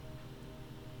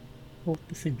 Well,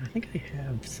 I think I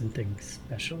have something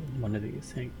special in one of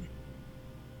these.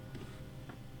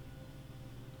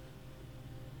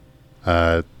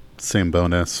 Same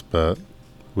bonus, but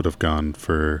would have gone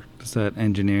for Is that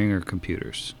engineering or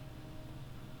computers?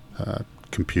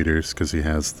 computers, because he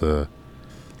has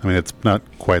it's not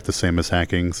quite the same as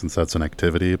hacking since that's an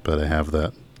activity, but I have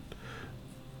that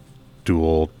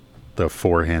the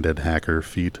four-handed hacker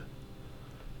feat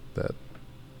that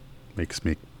makes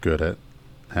me good at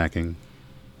hacking.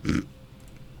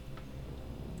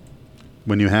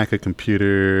 When you hack a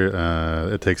computer,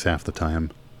 it takes half the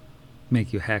time.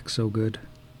 Make you hack so good.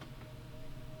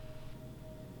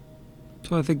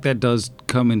 So I think that does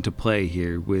come into play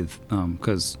here with,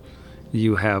 because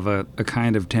you have a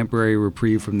kind of temporary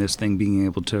reprieve from this thing being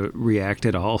able to react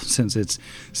at all, since it's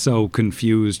so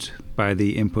confused by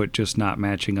the input just not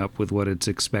matching up with what it's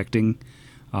expecting,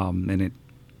 and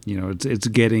it's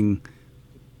getting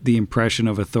the impression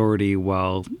of authority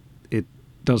while it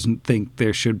doesn't think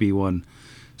there should be one.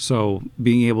 So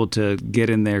being able to get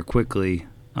in there quickly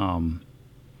and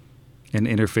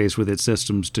interface with its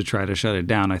systems to try to shut it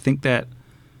down, I think that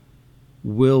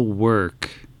will work,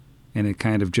 and it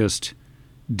kind of just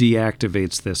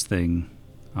deactivates this thing.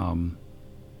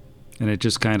 And it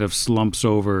just kind of slumps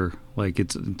over, like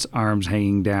its arms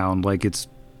hanging down, like it's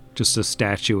just a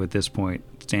statue at this point,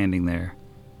 standing there.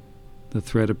 The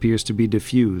threat appears to be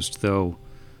diffused, though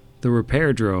the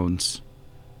repair drones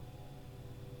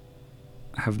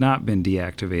have not been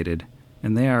deactivated,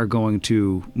 and they are going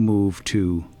to move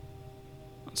to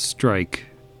strike,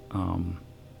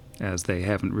 as they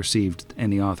haven't received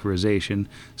any authorization.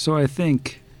 So I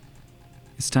think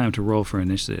it's time to roll for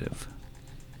initiative.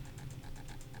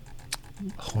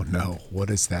 Oh no,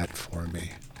 what is that for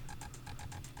me?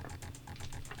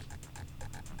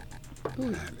 Ooh.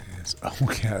 That is, oh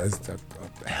yeah, that's a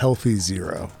healthy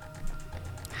 0.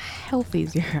 Healthy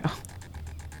 0.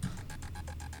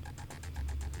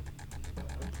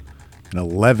 An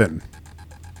 11.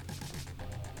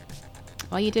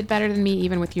 Well, you did better than me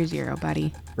even with your 0,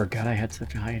 buddy. Forgot I had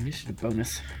such a high initiative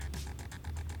bonus.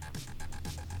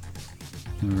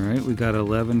 All right, we got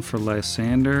 11 for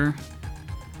Lysander.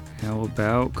 How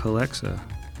about Calexa?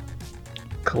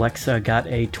 Calexa got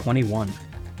a 21.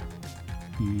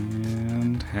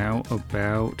 And how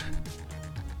about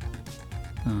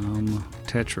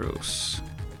Tetros?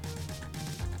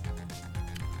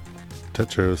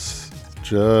 Tetros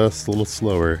just a little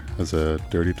slower as a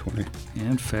dirty 20.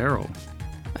 And Farrell.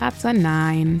 That's a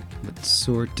 9. Let's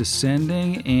sort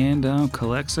descending, and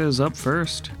Calexa is up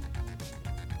first.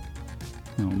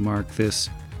 I'll mark this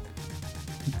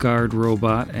guard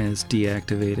robot as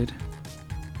deactivated.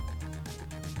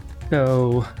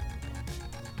 So,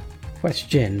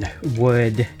 question,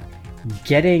 would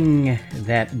getting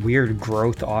that weird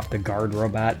growth off the guard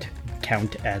robot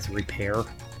count as repair?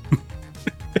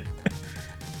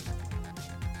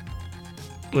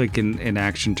 Like an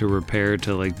action to repair,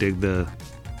 to like dig the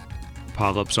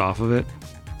polyps off of it?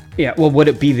 Yeah, well, would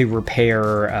it be the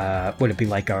repair, would it be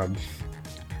like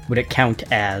would it count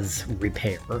as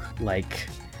repair? Like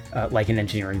an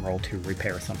engineering roll to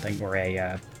repair something, or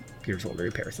a Gears roll to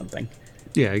repair something?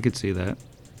 Yeah, I could see that.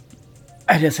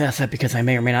 I just asked that because I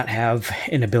may or may not have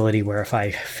an ability where if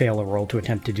I fail a roll to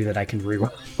attempt to do that, I can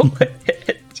reroll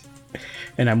it.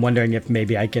 And I'm wondering if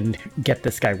maybe I can get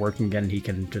this guy working again and he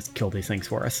can just kill these things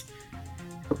for us.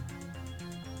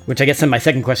 Which I guess then my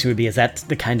second question would be, is that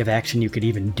the kind of action you could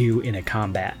even do in a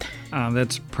combat?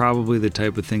 That's probably the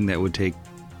type of thing that would take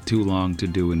too long to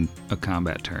do in a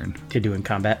combat turn. To do in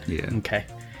combat? Yeah. Okay.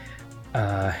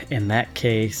 In that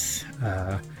case,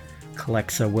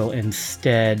 Calexa will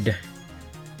instead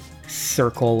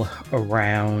circle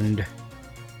around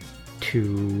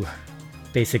to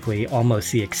basically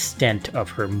almost the extent of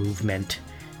her movement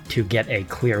to get a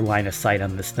clear line of sight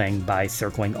on this thing by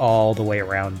circling all the way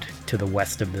around to the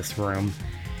west of this room.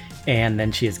 And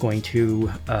then she is going to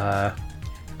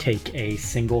take a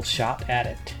single shot at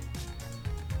it.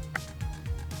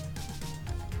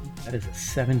 That is a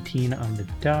 17 on the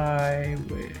die,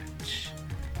 which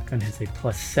gun has a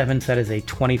 +7, so that is a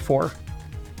 24.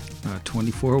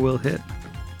 24 will hit.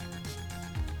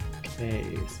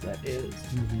 Okay, so that is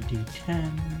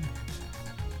D10.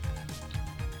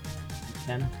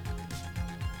 10.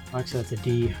 Actually, that's a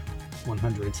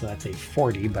D100, so that's a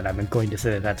 40, but I'm going to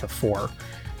say that that's a 4.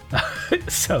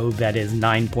 So that is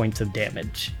 9 points of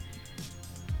damage.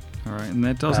 All right, and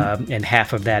that doesn't... And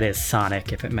half of that is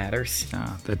sonic, if it matters.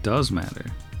 That does matter.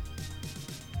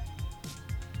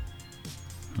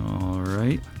 All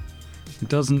right. It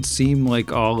doesn't seem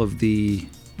like all of the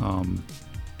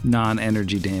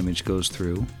non-energy damage goes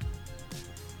through,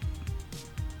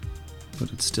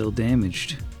 but it's still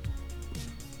damaged.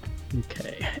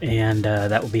 Okay, and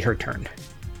that will be her turn.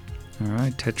 All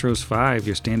right, Tetros 5,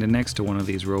 you're standing next to one of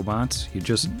these robots. You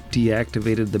just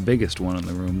deactivated the biggest one in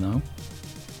the room, though.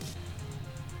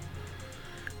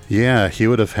 Yeah, he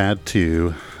would have had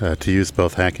to use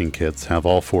both hacking kits, have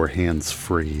all 4 hands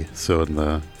free. So in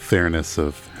the fairness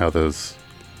of how those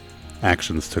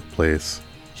actions took place,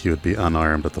 he would be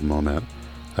unarmed at the moment.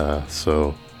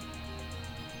 So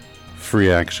free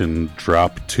action,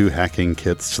 drop 2 hacking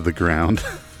kits to the ground,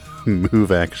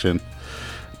 move action,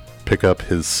 pick up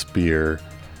his spear,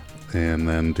 and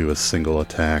then do a single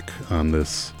attack on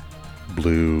this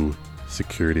blue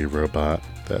security robot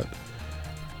that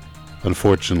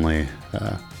unfortunately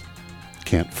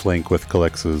can't flank with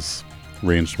Calex's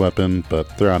ranged weapon,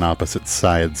 but they're on opposite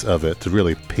sides of it to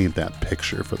really paint that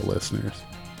picture for the listeners.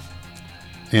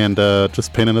 And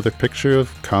just paint another picture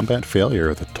of combat failure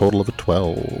with a total of a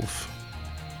 12.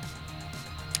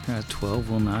 12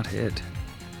 will not hit.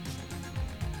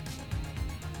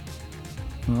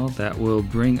 Well, that will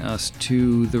bring us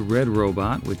to the red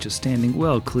robot, which is standing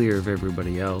well clear of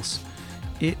everybody else.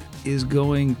 It is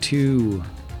going to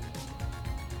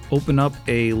open up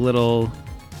a little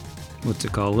what's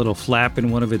it called, a little flap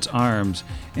in one of its arms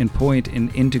and point an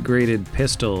integrated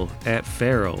pistol at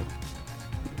Farrell.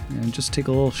 And just take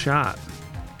a little shot.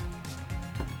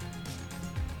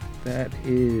 That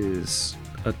is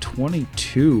a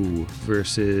 22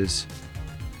 versus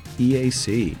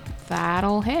EAC.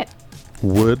 That'll hit.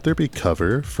 Would there be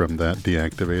cover from that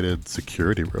deactivated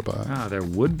security robot? There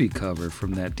would be cover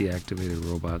from that deactivated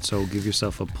robot, so give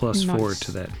yourself a +4 Nice.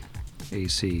 to that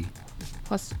AC.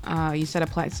 Plus, you said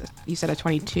a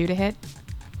 22 to hit?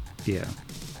 Yeah.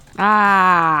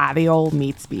 The old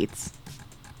meats beats.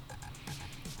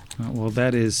 Well,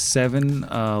 that is 7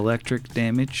 electric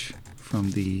damage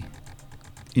from the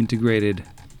integrated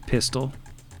pistol.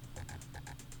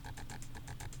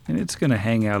 And it's going to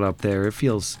hang out up there. It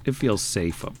feels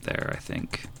safe up there, I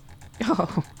think.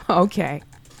 Oh, okay.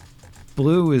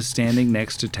 Blue is standing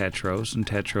next to Tetros, and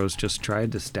Tetros just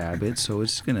tried to stab it, so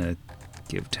it's going to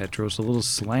give Tetros a little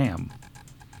slam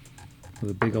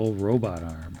with a big old robot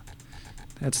arm.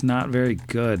 That's not very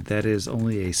good. That is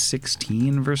only a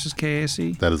 16 versus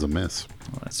KAC. That is a miss.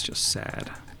 Well, that's just sad.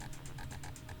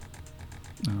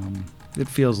 It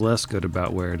feels less good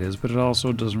about where it is, but it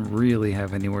also doesn't really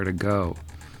have anywhere to go.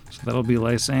 So that'll be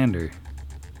Lysander.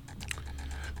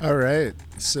 All right.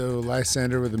 So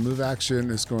Lysander with a move action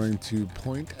is going to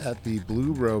point at the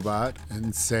blue robot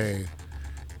and say,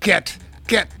 Get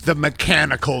the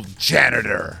mechanical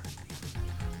janitor.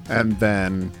 And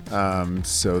then,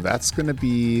 so that's going to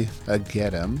be a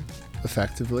get him,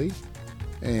 effectively.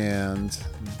 And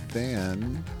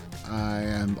then I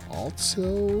am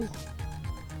also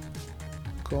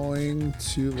going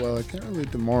to, well, I can't really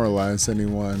demoralize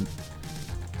anyone.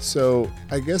 So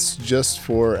I guess just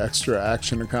for extra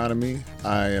action economy,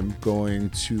 I am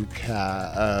going to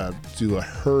do a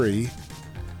hurry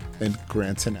and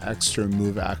grant an extra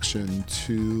move action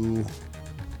to,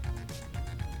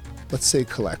 let's say,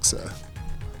 Calexa.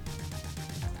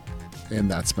 And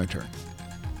that's my turn.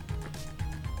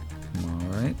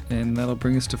 All right, and that'll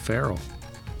bring us to Farrell.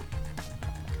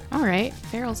 All right.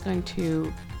 Farrell's going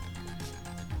to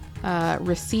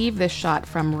receive this shot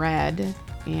from Red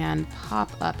and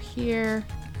pop up here.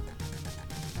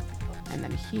 And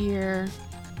then here.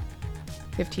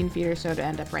 15 feet or so to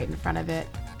end up right in front of it.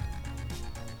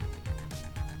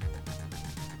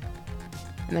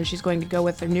 And then she's going to go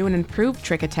with her new and improved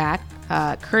trick attack,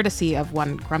 courtesy of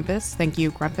one Grumpus. Thank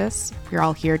you, Grumpus. We're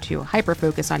all here to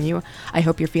hyper-focus on you. I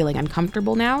hope you're feeling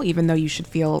uncomfortable now, even though you should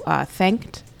feel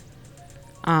thanked.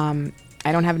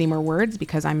 I don't have any more words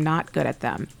because I'm not good at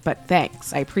them. But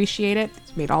thanks. I appreciate it.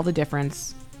 It's made all the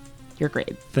difference. You're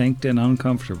great. Thanked and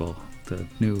uncomfortable. The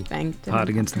new Thanked and Pot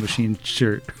Against the Machine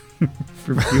shirt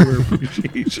for viewer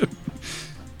appreciation.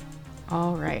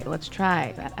 All right, let's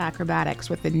try that acrobatics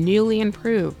with the newly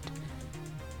improved.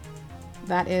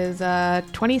 That is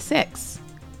 26.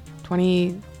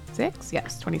 26?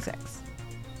 Yes, 26.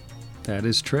 That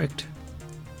is tricked.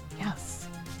 Yes,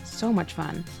 so much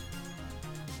fun.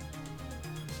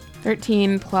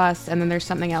 13 plus, and then there's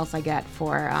something else I get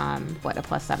for, a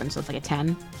 +7, so it's like a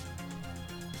 10.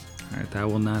 All right, that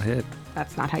will not hit.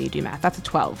 That's not how you do math. That's a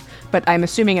 12, but I'm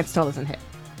assuming it still doesn't hit.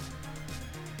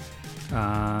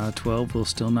 12 will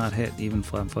still not hit, even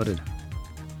flat-footed.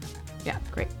 Yeah,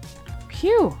 great.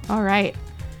 Phew, all right.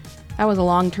 That was a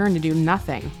long turn to do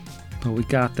nothing. But we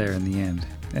got there in the end,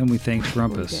 and we thanked We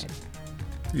Grumpus. did.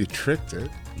 you tricked it.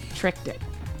 Tricked it.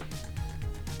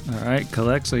 All right,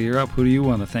 Calexa, you're up. Who do you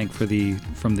want to thank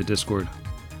from the Discord?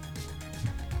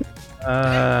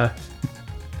 I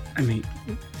mean,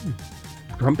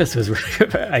 Grumpus was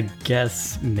really, I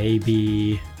guess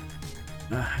maybe,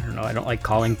 I don't know, I don't like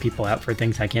calling people out for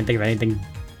things. I can't think of anything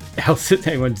else that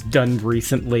anyone's done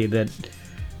recently that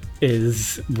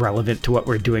is relevant to what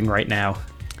we're doing right now.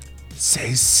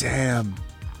 Say Sam.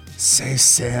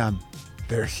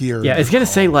 They're here. Yeah, I was going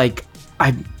to say, like,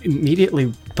 I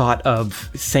immediately thought of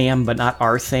Sam, but not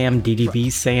our Sam,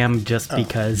 DDB Sam, just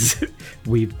because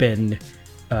we've been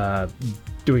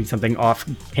doing something off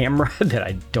camera that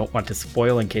I don't want to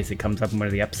spoil in case it comes up in one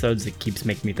of the episodes. It keeps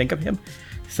making me think of him.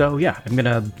 So yeah, I'm going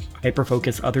to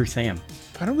hyper-focus other Sam.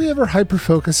 Why don't we ever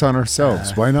hyper-focus on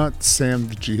ourselves? Why not Sam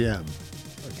the GM?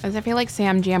 As I feel like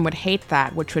Sam Jam would hate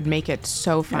that, which would make it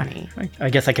so funny. I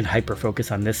guess I can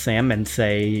hyper-focus on this Sam and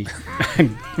say...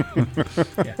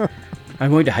 yeah.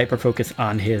 I'm going to hyper-focus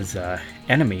on his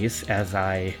enemies as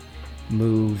I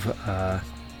move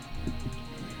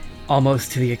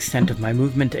almost to the extent of my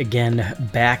movement again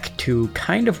back to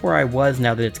kind of where I was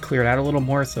now that it's cleared out a little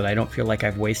more, so that I don't feel like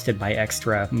I've wasted my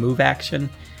extra move action,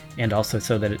 and also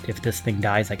so that if this thing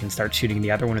dies I can start shooting the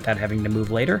other one without having to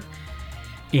move later.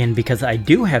 And because I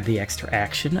do have the extra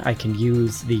action, I can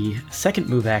use the second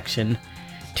move action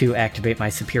to activate my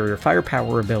superior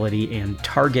firepower ability and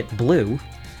target blue,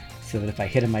 so that if I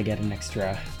hit him, I get an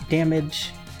extra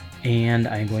damage, and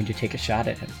I'm going to take a shot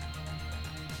at him.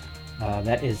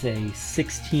 That is a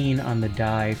 16 on the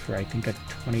die for, I think, a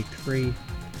 23.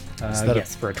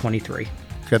 Yes, for a 23.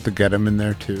 Got to get him in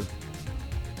there too.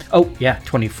 Oh, yeah,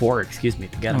 24, excuse me,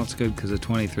 to get him. Oh, it's good because a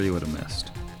 23 would have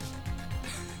missed.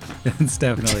 It's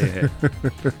definitely a hit.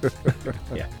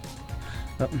 Yeah.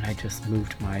 Oh, and I just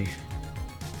moved my...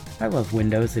 I love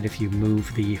Windows, that if you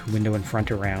move the window in front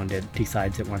around, it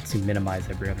decides it wants to minimize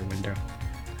every other window.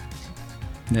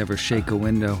 Never shake a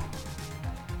window.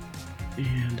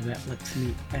 And that lets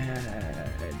me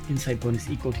add insight bonus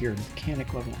equal to your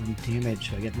mechanic level on damage,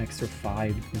 so I get an extra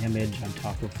 5 damage on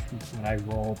top of what I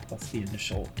roll, plus the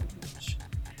initial damage.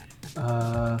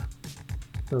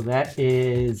 So that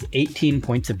is 18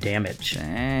 points of damage.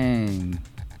 Dang.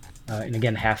 And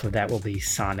again, half of that will be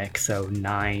sonic, so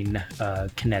 9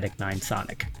 kinetic, 9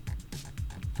 sonic.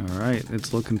 All right,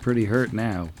 it's looking pretty hurt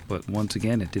now, but once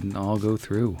again, it didn't all go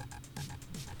through.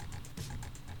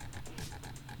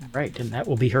 Right, and that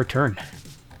will be her turn.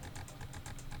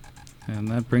 And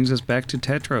that brings us back to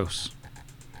Tetros.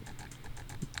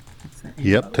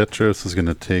 Yep, Tetros is going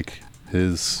to take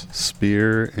his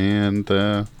spear and,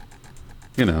 try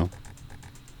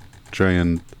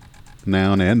and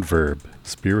noun and verb.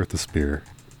 Spear with the spear.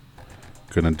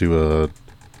 Gonna do a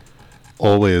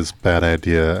always bad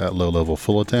idea at low level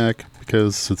full attack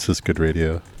because it's just good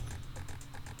radio.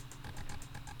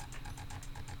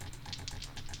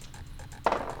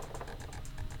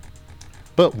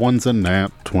 But one's a nat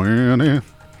 20.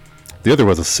 The other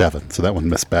was a 7, so that one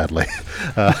missed badly.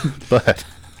 But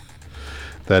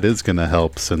that is going to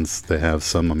help since they have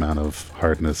some amount of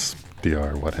hardness,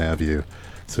 DR, what have you.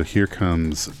 So here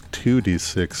comes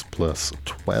 2d6 plus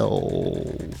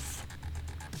 12.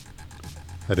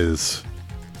 That is...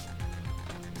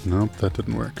 Nope, that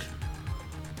didn't work.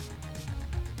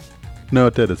 No,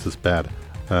 it did. It's just bad.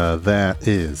 That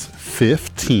is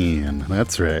 15.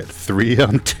 That's right. 3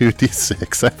 on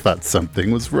 2d6. I thought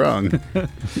something was wrong.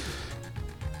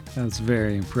 That's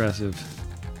very impressive.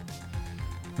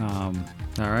 All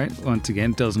right. Once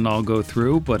again, it doesn't all go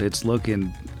through, but it's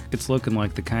looking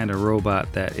like the kind of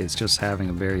robot that is just having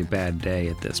a very bad day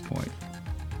at this point.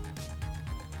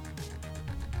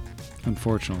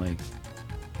 Unfortunately,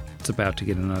 it's about to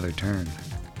get another turn.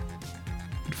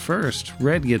 But first,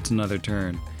 Red gets another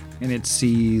turn, and it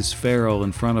sees Feral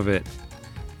in front of it,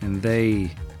 and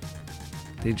they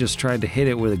just tried to hit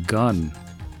it with a gun.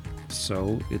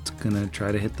 So it's gonna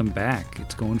try to hit them back.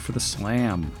 It's going for the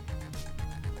slam.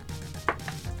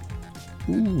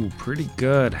 Ooh, pretty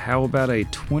good. How about a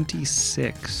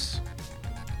 26?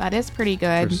 That is pretty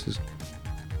good. Versus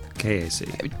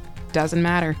KAC. It doesn't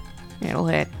matter. It'll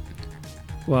hit.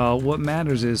 Well, what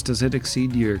matters is, does it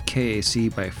exceed your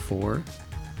KAC by 4?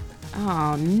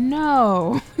 Oh,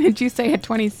 no. Did you say a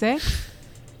 26?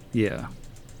 Yeah.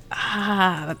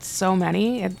 Ah, that's so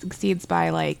many. It exceeds by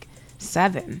like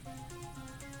 7.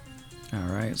 All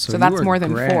right. So you that's are more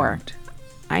than 4. grabbed.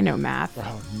 I know math.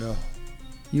 Oh no.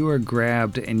 You are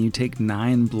grabbed and you take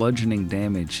 9 bludgeoning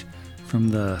damage from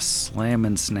the slam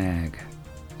and snag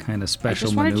kind of special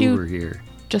just wanted maneuver you- here.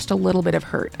 Just a little bit of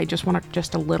hurt. I just want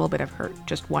just a little bit of hurt.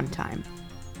 Just one time.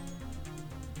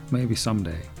 Maybe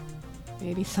someday.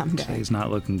 Maybe someday. Today's not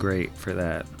looking great for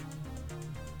that.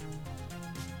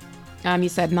 You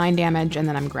said 9 damage and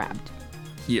then I'm grabbed.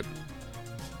 Yep.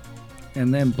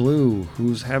 And then Blue,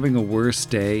 who's having a worse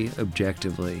day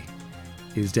objectively,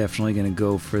 is definitely going to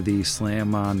go for the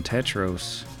slam on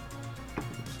Tetros.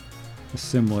 A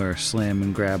similar slam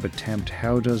and grab attempt.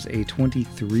 How does a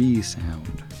 23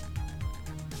 sound?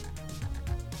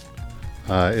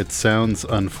 It sounds,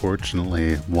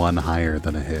 unfortunately, 1 higher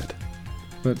than a hit.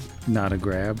 But not a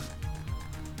grab.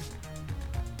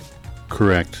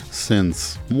 Correct,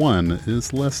 since 1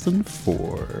 is less than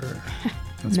 4.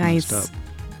 That's Nice. messed up.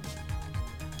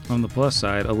 On the plus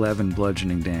side, 11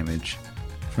 bludgeoning damage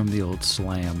from the old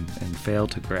slam and fail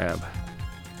to grab.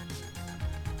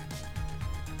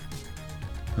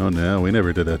 Oh no, we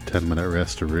never did a 10-minute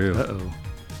rest-a-roo. Uh-oh.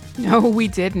 No, we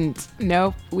didn't.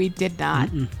 Nope, we did not.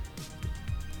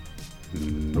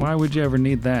 Why would you ever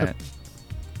need that?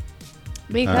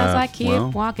 Because I keep well.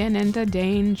 walking into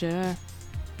danger.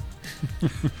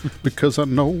 Because I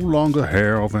no longer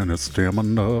have any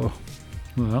stamina.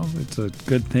 Well, it's a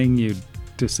good thing you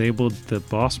disabled the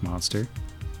boss monster.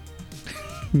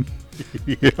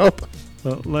 Yep.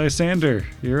 Well, Lysander,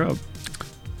 you're up.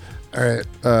 All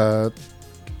right.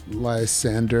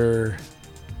 Lysander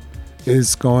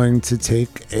is going to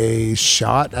take a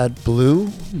shot at Blue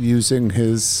using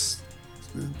his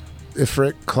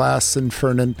Ifrit class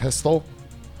Infernon pistol.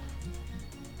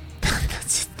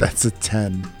 That's a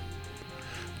 10.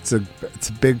 It's a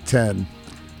big 10.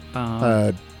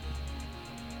 How's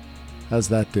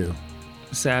that do?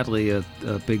 Sadly, a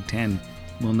Big 10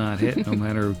 will not hit no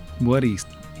matter what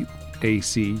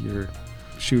AC you're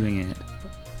shooting at.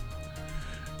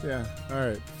 Yeah. All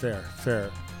right. Fair.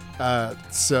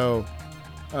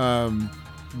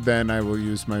 Then I will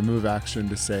use my move action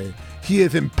to say, he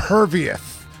is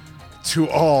impervious to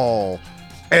all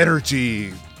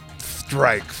energy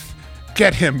strikes.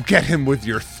 Get him with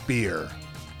your spear.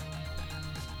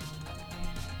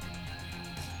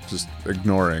 Just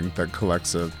ignoring that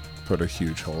Calexa put a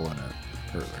huge hole in it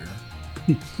earlier.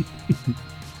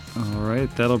 All right,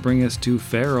 that'll bring us to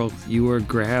Farrell. You are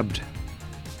grabbed.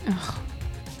 Oh,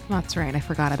 that's right. I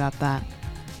forgot about that.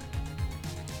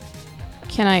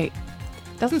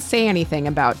 Doesn't say anything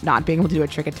about not being able to do a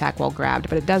trick attack while grabbed,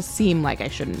 but it does seem like I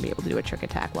shouldn't be able to do a trick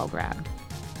attack while grabbed.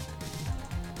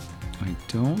 I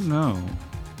don't know.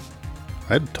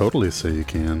 I'd totally say you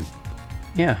can.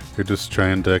 Yeah. You're just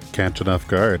trying to catch it off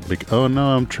guard. Like, oh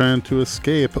no, I'm trying to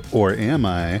escape. Or am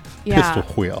I? Yeah. Pistol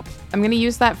whip. I'm going to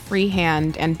use that free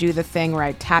hand and do the thing where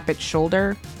I tap its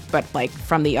shoulder, but like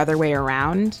from the other way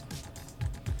around.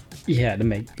 Yeah, to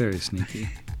make... Very sneaky.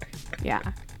 Yeah.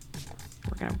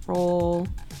 We're going to roll.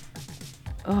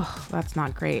 Oh, that's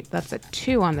not great. That's a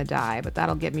 2 on the die, but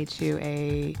that'll get me to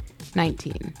a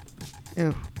 19.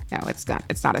 Ooh, no, it's not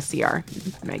a CR.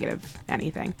 Negative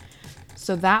anything.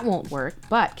 So that won't work,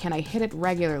 but can I hit it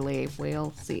regularly?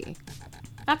 We'll see.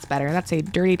 That's better. That's a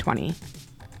dirty 20.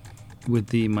 With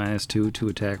the -2 to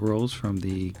attack rolls from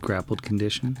the grappled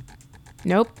condition?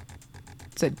 Nope.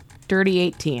 It's a dirty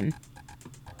 18.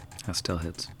 That still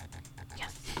hits.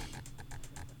 Yes.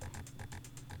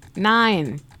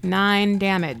 9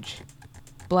 damage.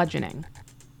 Bludgeoning.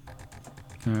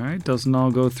 All right, doesn't all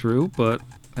go through, but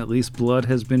at least blood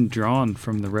has been drawn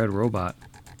from the red robot.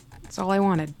 That's all I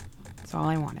wanted.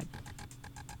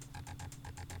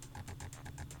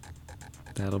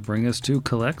 That'll bring us to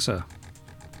Calexa.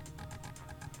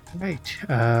 Right.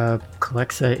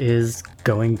 Calexa is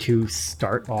going to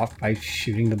start off by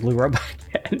shooting the blue robot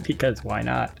again, because why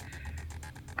not?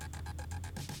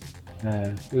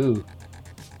 Ooh.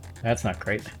 That's not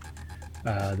great.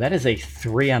 That is a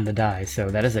 3 on the die, so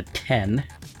that is a 10.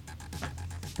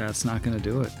 That's not going to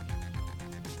do it.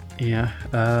 Yeah,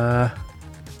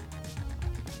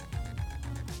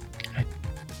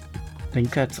 I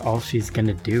think that's all she's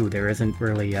gonna do. There isn't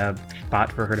really a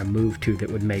spot for her to move to that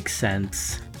would make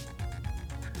sense.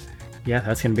 Yeah,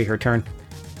 that's gonna be her turn.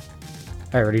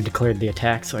 I already declared the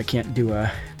attack, so I can't do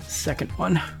a second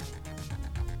one.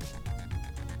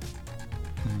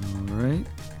 Alright.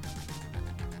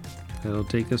 That'll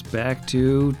take us back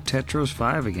to Tetros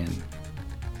 5 again.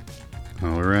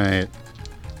 Alright.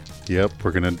 Yep,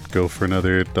 we're gonna go for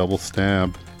another double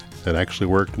stab. That actually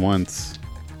worked once.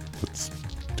 Let's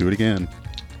do it again.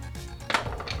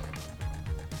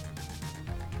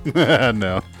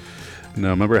 No,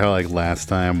 remember how like last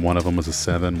time one of them was a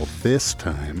 7? Well, this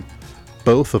time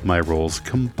both of my rolls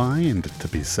combined to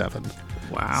be 7.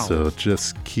 Wow. So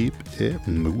just keep it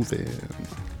moving.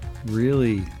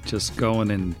 Really just going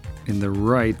in the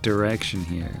right direction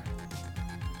here.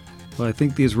 Well, I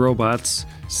think these robots,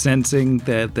 sensing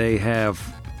that they have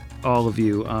all of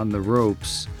you on the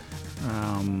ropes,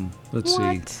 let's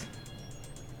see.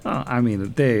 Oh, I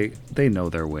mean, they know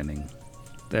they're winning.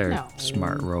 They're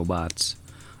smart robots.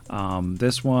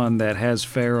 This one that has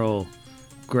Farrell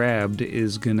grabbed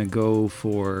is going to go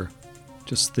for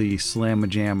just the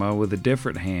slamma-jamma with a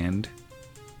different hand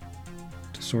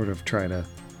to sort of try to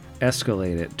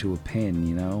escalate it to a pin,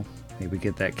 you know? Maybe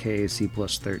get that KAC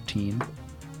plus 13.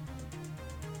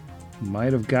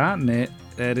 Might have gotten it.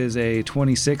 That is a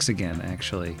 26 again,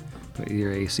 actually. But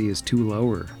your AC is too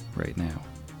lower right now.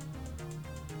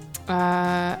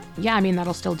 Yeah, I mean,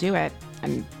 that'll still do it.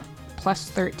 And plus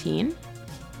 13?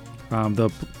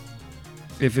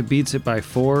 If it beats it by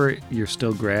 4, you're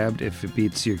still grabbed. If it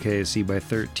beats your KSC by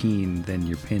 13, then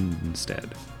you're pinned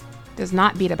instead. Does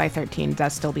not beat it by 13,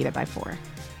 does still beat it by 4.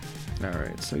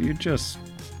 Alright, so you're just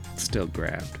still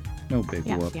grabbed. No big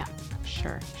whoop. Yeah.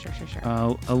 Sure.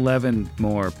 11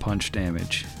 more punch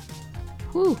damage.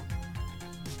 Whew.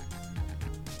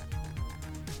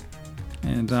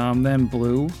 And then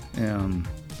Blue,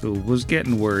 who was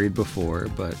getting worried before,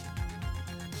 but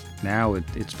now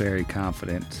it's very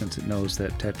confident since it knows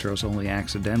that Tetros only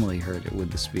accidentally hurt it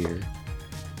with the spear.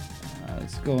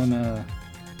 It's going to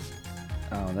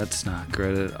Oh, that's not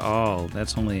good at all.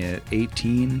 That's only at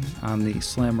 18 on the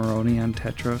Slammeroni on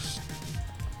Tetros.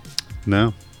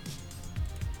 No.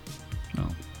 Oh,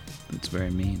 that's very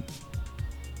mean.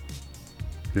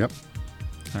 Yep.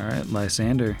 All right,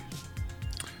 Lysander.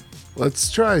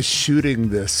 Let's try shooting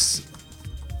this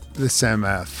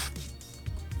MF.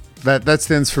 That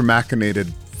stands for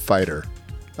Machinated Fighter.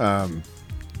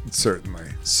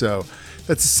 Certainly. So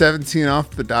that's a 17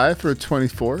 off the die for a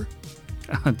 24.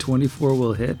 24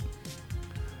 will hit.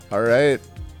 All right.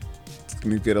 It's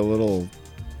going to get a little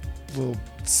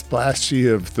splashy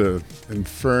of the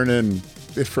Infernon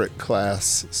Ifrit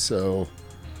class. So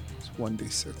it's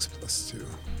 1d6 plus 2.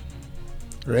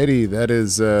 Ready. That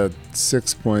is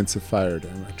 6 points of fire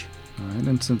damage. All right,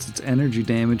 and since it's energy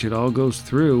damage, it all goes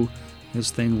through. This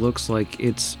thing looks like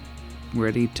it's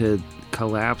ready to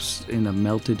collapse in a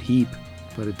melted heap,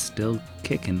 but it's still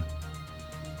kicking.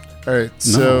 All right.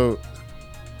 So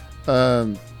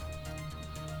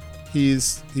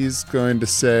he's going to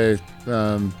say,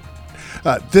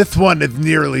 this one is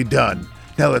nearly done.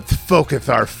 Now let's focus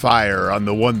our fire on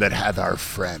the one that has our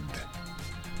friend.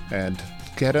 And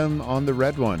get him on the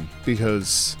red one,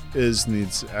 because Iz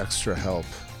needs extra help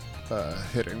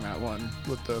hitting that one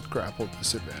with the grapple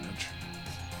disadvantage.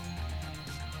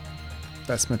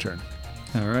 That's my turn.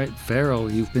 All right,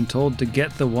 Farrell, you've been told to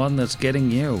get the one that's getting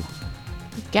you.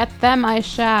 Get them I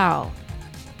shall.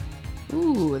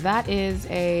 Ooh, that is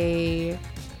a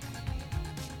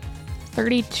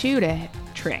 32 to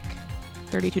trick.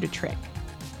 32 to trick.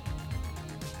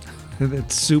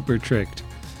 That's super tricked.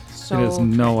 So it has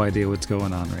no idea what's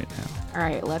going on right now. All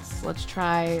right, let's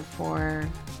try for.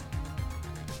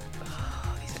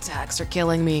 These attacks are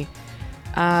killing me.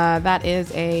 That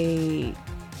is a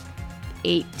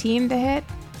 18 to hit.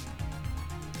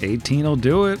 18 will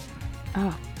do it.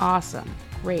 Oh, awesome.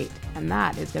 Great. And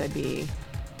that is going to be,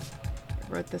 I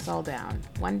wrote this all down,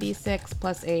 1d6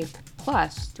 plus 8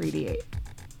 plus 3d8.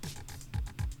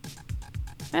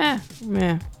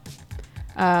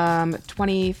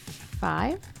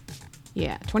 25?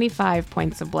 Yeah, 25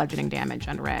 points of bludgeoning damage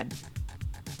on red.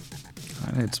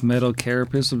 All right, its metal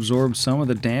carapace absorbed some of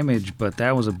the damage, but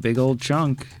that was a big old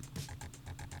chunk.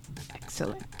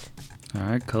 Excellent. All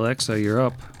right, Calexa, you're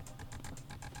up.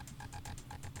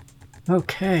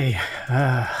 Okay.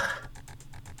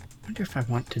 Wonder if I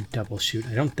want to double shoot.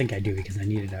 I don't think I do, because I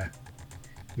needed a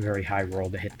very high roll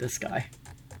to hit this guy.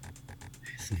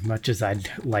 As much as I'd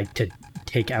like to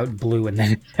take out Blue and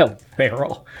then help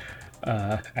Farrell,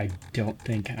 I don't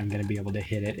think I'm going to be able to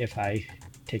hit it if I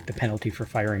take the penalty for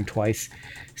firing twice.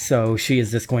 So she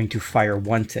is just going to fire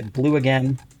once at Blue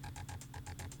again.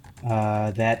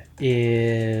 That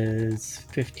is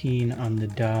 15 on the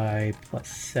die, plus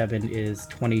 7 is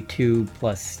 22,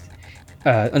 plus...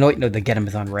 no, wait, no, the get him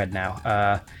is on red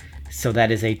now. So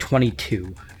that is a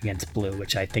 22 against Blue,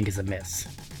 which I think is a miss.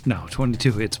 No,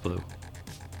 22 hits Blue.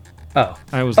 Oh.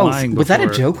 I was lying Was that a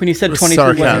before. joke when you said 22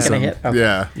 Sarcasm. wasn't going to hit? Okay.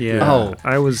 Yeah. Yeah. Oh.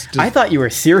 I was just... I thought you were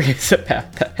serious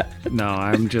about that. No,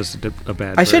 I'm just a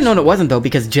bad I should have known person. it wasn't, though,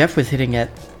 because Jeff was hitting it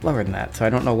lower than that, so I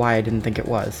don't know why I didn't think it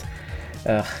was.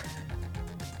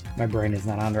 My brain is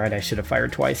not on right. I should have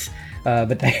fired twice.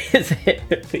 But that is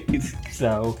it, please.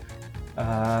 So,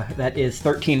 that is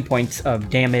 13 points of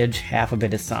damage. Half of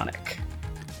it is sonic.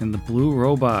 And the blue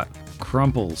robot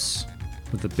crumples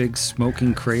with a big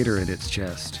smoking crater in its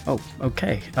chest. Oh,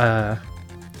 okay.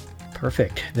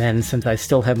 Perfect. Then, since I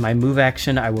still have my move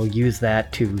action, I will use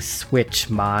that to switch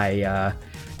my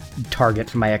target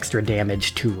for my extra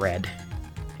damage to red.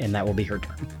 And that will be her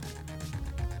turn.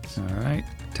 All right.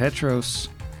 Tetros,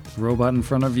 the robot in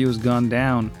front of you has gone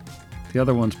down. The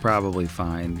other one's probably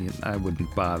fine. I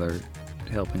wouldn't bother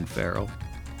helping Farrell.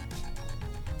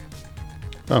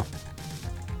 Oh.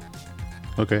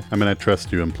 Okay. I mean, I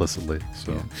trust you implicitly,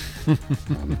 so.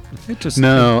 It just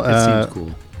No, it seems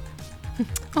cool.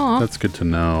 Aw. That's good to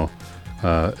know.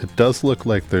 It does look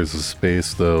like there's a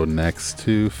space, though, next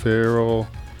to Farrell.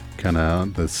 Kind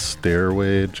of the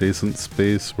stairway adjacent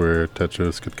space where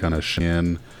Tetros could kind of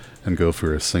shin and go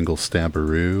for a single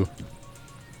stabberoo.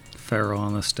 Farrell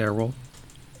on the stairwell.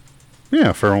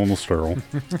 Yeah, Farrell on the stairwell.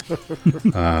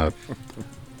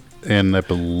 And I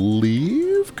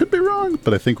believe, could be wrong,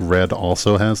 but I think Red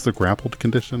also has the grappled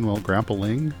condition while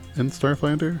grappling in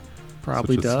Starfinder.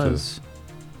 Probably So just to- does.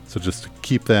 So just to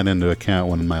keep that into account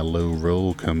when my low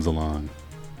roll comes along.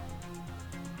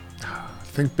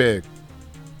 Think big.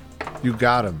 You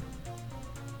got him.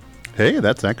 Hey,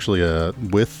 that's actually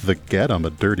with the get, I'm a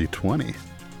dirty 20.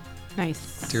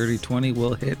 Nice. Dirty 20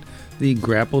 will hit the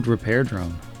grappled repair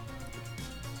drone.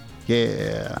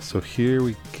 Yeah, so here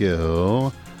we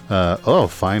go.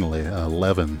 Finally,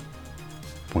 11.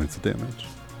 points of damage.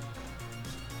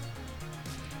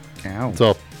 Ow. It's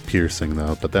all piercing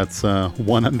though, but that's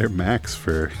 1 under max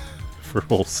for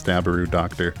old Stabberoo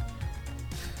Doctor.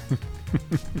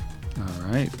 All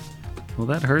right. Well,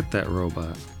 that hurt that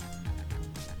robot.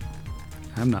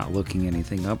 I'm not looking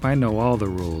anything up. I know all the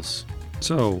rules.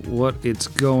 So, what it's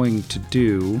going to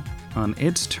do on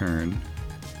its turn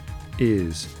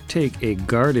is take a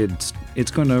guarded...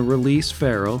 It's going to release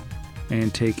Feral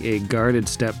and take a guarded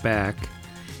step back,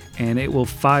 and it will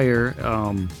fire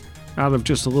out of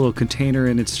just a little container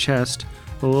in its chest.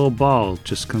 A little ball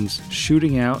just comes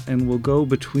shooting out and will go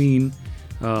between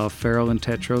Feral and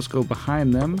Tetros, go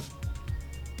behind them.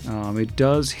 It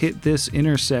does hit this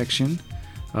intersection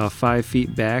 5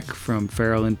 feet back from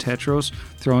Feral and Tetros,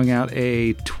 throwing out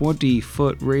a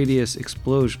 20-foot radius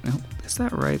explosion. Oh, is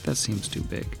that right? That seems too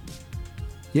big.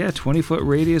 Yeah, 20-foot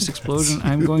radius explosion.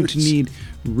 I'm going to need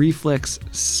reflex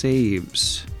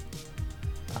saves.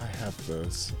 I have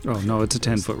those. Oh, no, it's a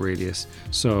 10-foot radius.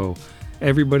 So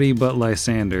everybody but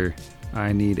Lysander,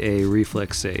 I need a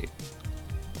reflex save.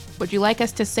 Would you like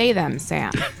us to say them,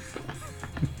 Sam?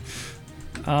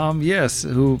 Yes,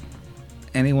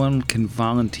 anyone can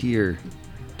volunteer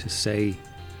to say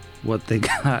what they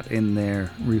got in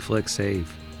their reflex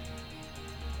save.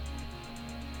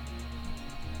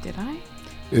 Did I?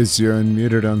 Is you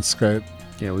unmuted on Skype?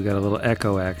 Yeah, we got a little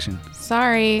echo action.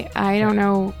 Sorry, I don't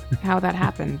know how that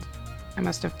happened. I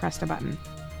must have pressed a button.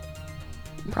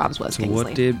 Probs was So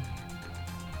Kingsley.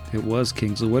 it was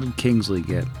Kingsley. What did Kingsley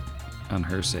get on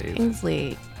her save?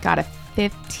 Kingsley got a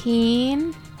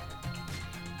 15.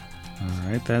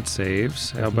 All right, that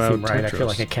saves. How Doesn't about seem right? I feel Tetros?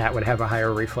 like a cat would have a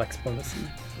higher reflex bonus.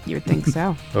 You would think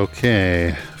so.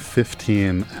 Okay,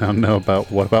 15. I don't know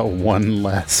about what about one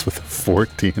less with a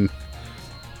 14.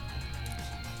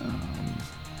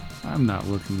 I'm not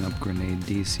looking up grenade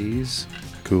DCs.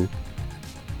 Cool.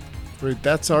 Wait,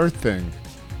 that's our thing.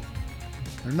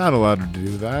 They're not allowed to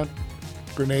do that.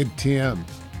 Grenade TM.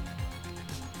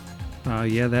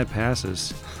 Yeah, that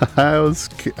passes. I was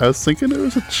thinking it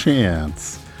was a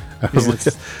chance. I was Yeah, like,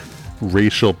 it's-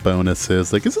 racial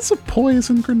bonuses. Like, is this a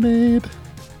poison grenade?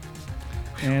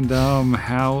 And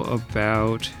how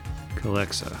about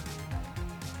Calexa?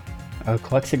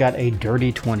 Calexa got a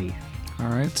dirty 20. All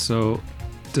right, so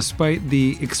despite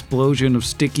the explosion of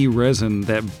sticky resin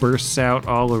that bursts out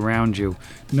all around you,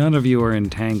 none of you are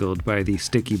entangled by the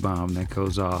sticky bomb that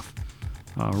goes off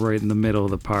right in the middle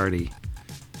of the party.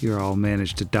 You all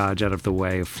managed to dodge out of the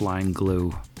way of flying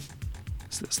glue.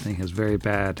 So this thing has very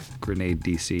bad grenade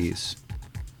DCs.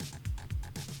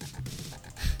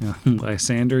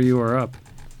 Lysander, you are up.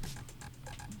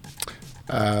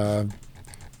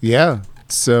 Yeah.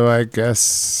 So I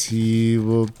guess he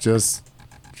will just,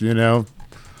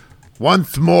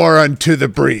 once more unto the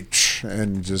breach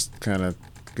and just kind of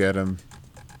get him,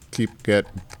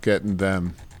 getting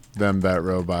them that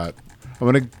robot.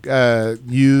 I'm going to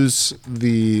use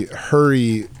the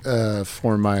hurry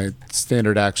for my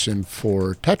standard action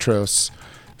for Tetros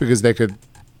because they could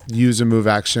use a move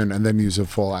action and then use a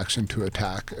full action to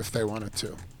attack if they wanted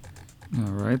to.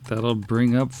 All right, that'll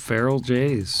bring up Feral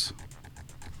Jays.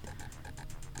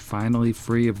 Finally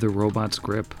free of the robot's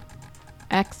grip.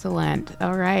 Excellent.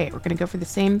 All right, we're going to go for the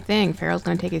same thing. Farrell's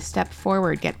going to take a step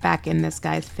forward, get back in this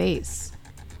guy's face,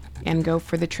 and go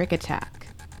for the trick attack.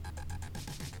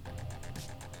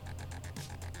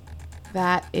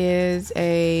 That is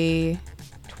a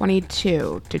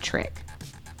 22 to trick.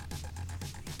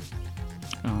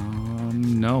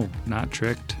 No, not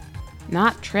tricked.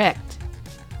 Not tricked.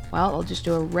 Well, I'll just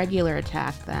do a regular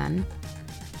attack then.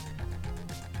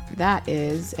 That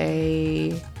is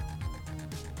a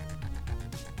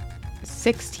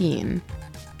 16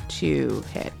 to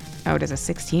hit. Oh, does a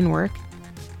 16 work?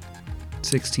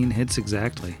 16 hits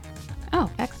exactly.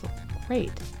 Oh, excellent.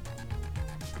 Great.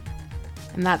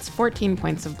 And that's 14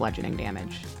 points of bludgeoning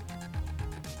damage.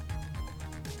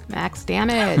 Max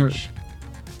damage.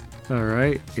 All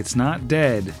right, it's not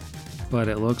dead, but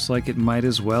it looks like it might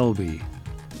as well be.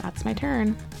 That's my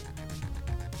turn.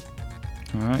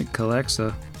 All right,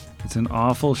 Calexa. It's an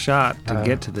awful shot to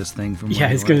get to this thing from Yeah, I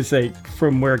where was you going are. to say,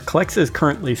 from where Calexa is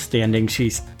currently standing,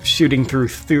 she's shooting through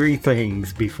 3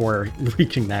 things before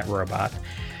reaching that robot.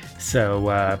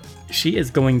 So she is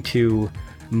going to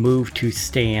move to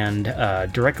stand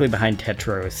directly behind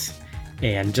Tetros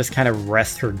and just kind of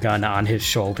rest her gun on his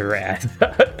shoulder as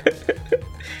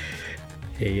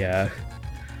a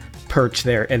perch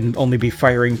there and only be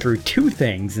firing through 2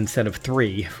 things instead of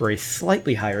 3 for a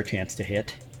slightly higher chance to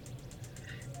hit.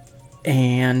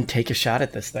 And take a shot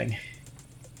at this thing.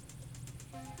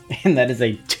 And that is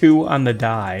a 2 on the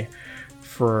die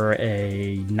for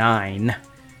a 9.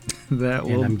 That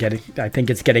And will. I think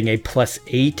it's getting a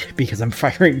 +8 because I'm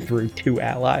firing through 2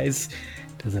 allies.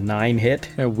 Does a 9 hit?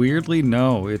 Weirdly,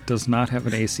 no. It does not have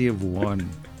an AC of 1.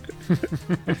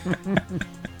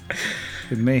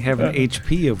 It may have an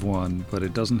HP of 1, but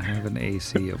it doesn't have an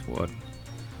AC of 1.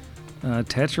 I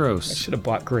Tetros. should have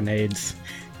bought grenades.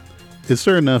 Is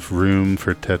there enough room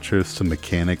for Tetris to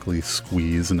mechanically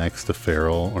squeeze next to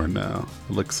Feral, or no?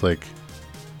 It looks like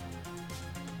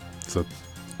it's a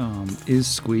Is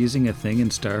squeezing a thing in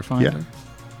Starfinder? Yeah.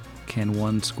 Can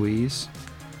one squeeze?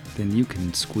 Then you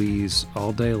can squeeze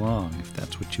all day long if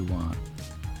that's what you want.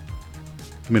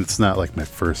 I mean, it's not like my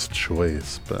first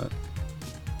choice, but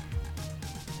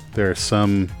there are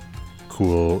some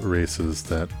cool races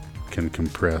that can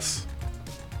compress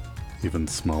even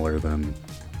smaller than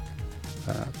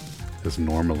is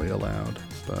normally allowed.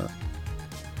 But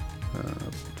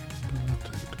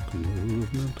tactical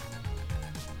movement.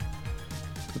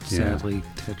 But Yeah. sadly,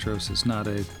 Tetros is not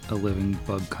a living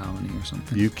bug colony or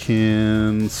something. You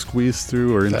can squeeze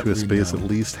through or That into a we space know. at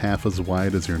least half as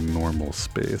wide as your normal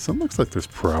space. It looks like there's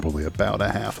probably about a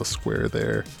half a square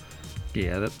there.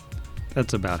 Yeah,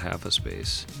 that's about half a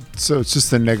space. So it's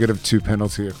just a -2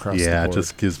 penalty across the Yeah, it board.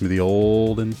 just gives me the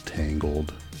old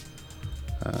entangled.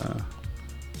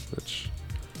 Which,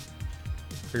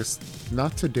 I guess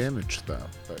not to damage, though,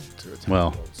 but to attack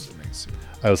Well. rolls and AC.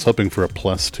 I was hoping for a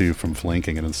 +2 from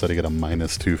flanking, and instead I get a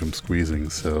 -2 from squeezing,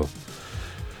 so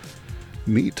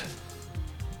neat.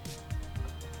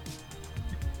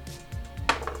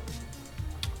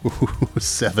 Ooh,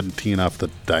 17 off the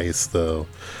dice, though.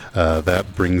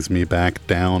 That brings me back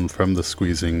down from the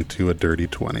squeezing to a dirty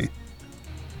 20.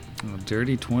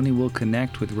 Dirty 20 will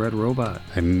connect with Red Robot.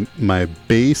 And my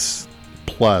base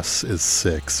plus is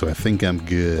 6, so I think I'm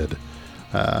good.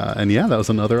 And yeah, that was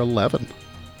another 11.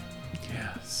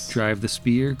 Yes. Drive the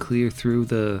spear clear through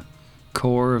the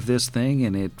core of this thing,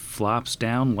 and it flops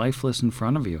down lifeless in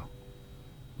front of you.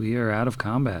 We are out of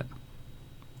combat.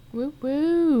 Woo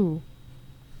woo.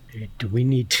 Do we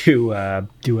need to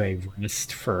do a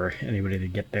rest for anybody to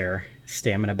get their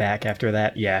stamina back after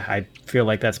that? Yeah, I feel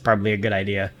like that's probably a good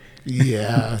idea.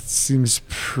 Yeah, it seems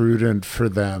prudent for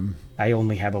them. I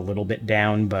only have a little bit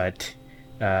down, but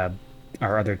our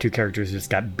other 2 characters just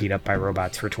got beat up by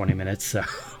robots for 20 minutes, so...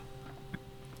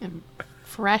 I'm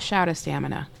fresh out of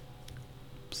stamina.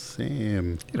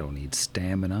 Same. You don't need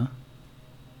stamina.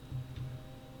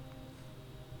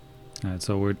 Alright,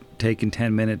 so we're taking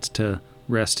 10 minutes to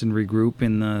rest and regroup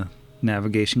in the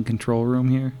navigation control room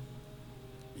here.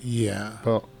 Yeah.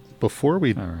 Well, before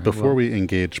we All right, we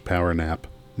engage power nap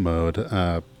mode,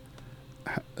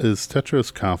 is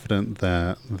Tetros confident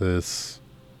that this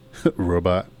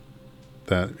robot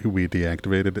that we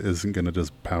deactivated isn't going to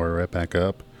just power right back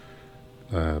up?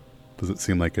 Does it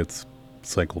seem like it's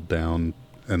cycled down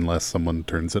unless someone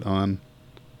turns it on?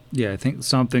 Yeah, I think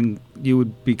something, you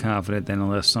would be confident then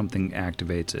unless something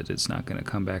activates it, it's not going to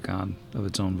come back on of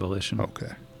its own volition.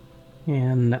 Okay.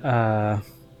 And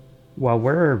while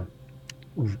we're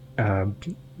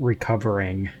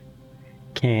recovering,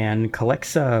 can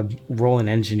Calexa roll an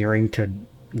engineering to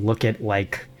look at,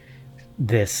 like,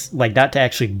 this, like, not to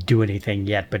actually do anything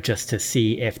yet, but just to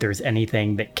see if there's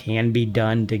anything that can be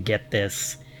done to get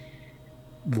this,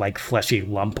 like, fleshy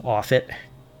lump off it?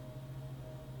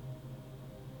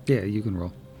 Yeah, you can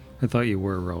roll. I thought you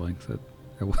were rolling, so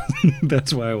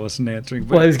that's why I wasn't answering.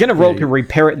 But Well, I was going to roll yeah, to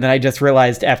repair it, and then I just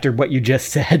realized after what you just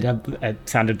said, it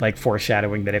sounded like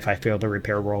foreshadowing that if I fail the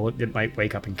repair roll, it might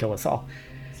wake up and kill us all.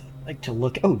 So I'd like to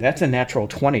look... Oh, that's a natural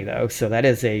 20, though, so that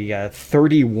is a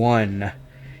 31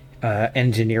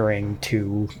 engineering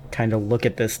to kind of look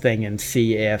at this thing and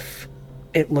see if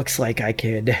it looks like I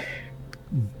could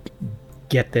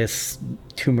get this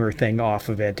tumor thing off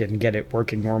of it and get it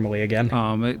working normally again.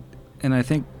 And I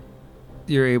think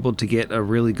you're able to get a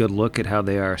really good look at how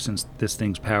they are since this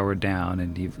thing's powered down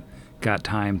and you've got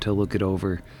time to look it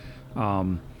over.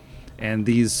 And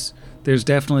there's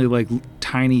definitely like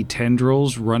tiny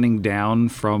tendrils running down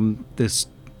from this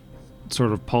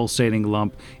sort of pulsating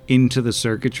lump into the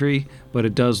circuitry, but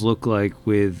it does look like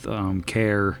with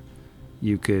care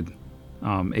you could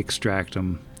extract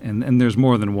them. And there's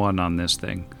more than one on this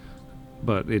thing,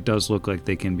 but it does look like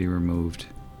they can be removed.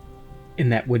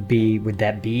 And that would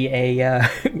that be a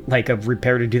like a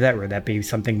repair to do that, or would that be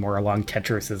something more along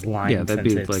Tetris's line? Yeah, that'd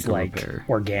since be it's like a repair.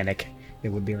 Organic. It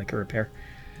would be like a repair.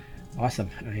 Awesome.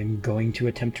 I am going to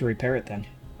attempt to repair it then.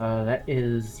 That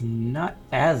is not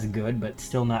as good, but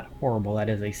still not horrible. That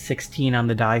is a 16 on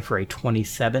the die for a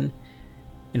 27,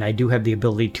 and I do have the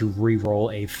ability to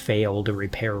re-roll a failed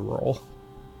repair roll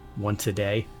once a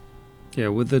day. Yeah,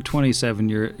 with the 27,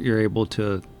 you're able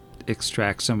to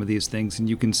extract some of these things, and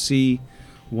you can see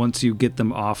once you get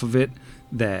them off of it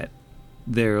that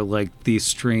they're like these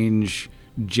strange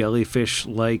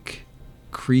jellyfish-like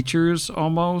creatures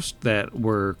almost that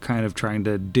were kind of trying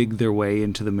to dig their way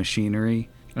into the machinery.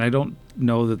 And I don't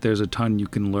know that there's a ton you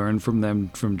can learn from them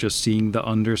from just seeing the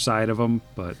underside of them,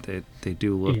 but they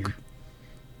do look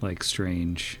like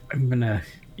strange. I'm gonna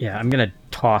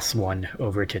toss one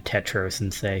over to Tetros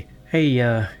and say, "Hey,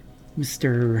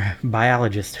 Mr.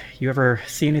 Biologist, you ever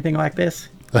see anything like this?"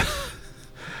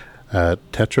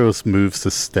 Tetros moves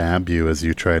to stab you as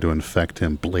you try to infect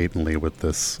him blatantly with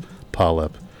this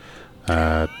polyp.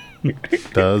 Tetros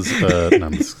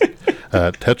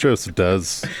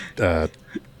does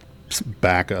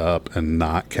back up and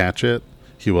not catch it.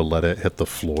 He will let it hit the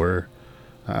floor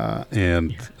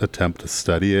and attempt to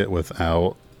study it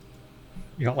without.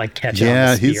 You don't like catch it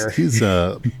on the spear. he's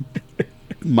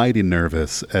mighty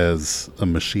nervous as a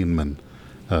machineman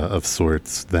of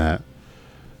sorts that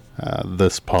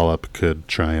this polyp could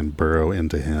try and burrow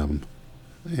into him.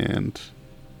 And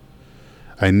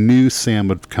I knew Sam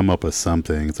would come up with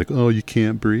something. It's like, oh, you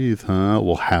can't breathe, huh?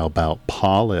 Well, how about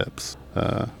polyps?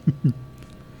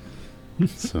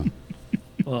 So,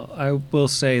 well, I will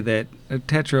say that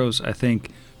Tetros, I think,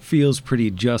 feels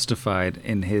pretty justified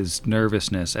in his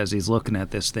nervousness as he's looking at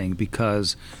this thing,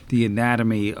 because the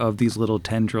anatomy of these little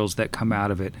tendrils that come out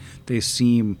of it, they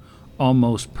seem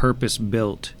almost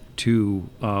purpose-built to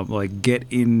like get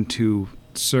into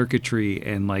circuitry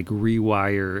and like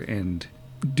rewire and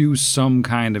do some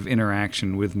kind of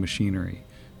interaction with machinery.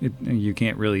 You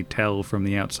can't really tell from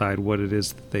the outside what it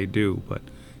is that they do, but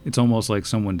it's almost like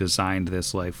someone designed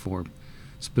this life form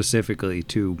specifically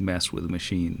to mess with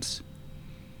machines.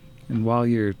 And while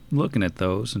you're looking at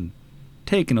those and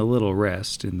taking a little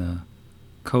rest in the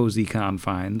cozy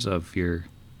confines of your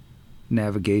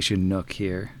navigation nook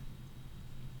here,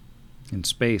 in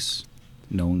space,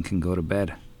 no one can go to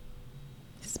bed.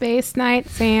 Space night,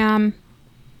 Sam.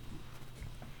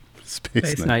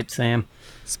 Space night, Sam.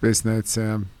 Space Night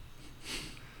Sam.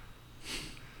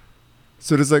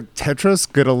 So does like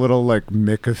Tetris get a little like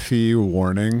McAfee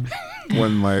warning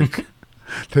when like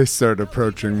they start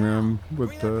approaching them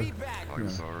with the? I'm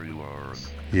sorry,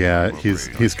 Lars. yeah,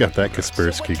 he's got that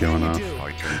Kaspersky going off.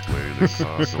 I can play the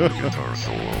solo guitar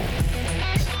solo.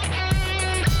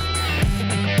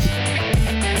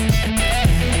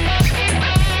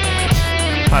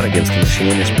 Plot Against the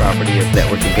Machine is property of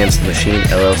Network Against the Machine,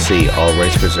 LLC, all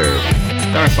rights reserved.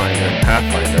 Starfinder and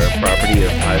Pathfinder are property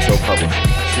of Paizo Publishing.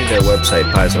 See their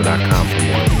website, paizo.com, for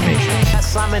more information.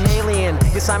 Yes, I'm an alien.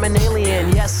 Yes, I'm an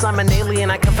alien. Yes, I'm an alien.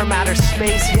 I come from outer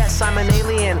space. Yes, I'm an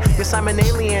alien. Yes, I'm an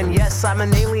alien. Yes, I'm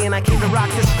an alien. I came to rock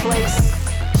this place.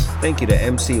 Thank you to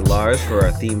MC Lars for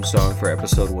our theme song for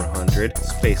episode 100,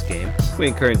 Space Game. We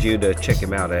encourage you to check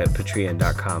him out at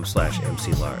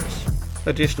patreon.com/MCLars.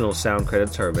 Additional sound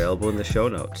credits are available in the show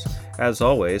notes. As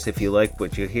always, if you like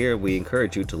what you hear, we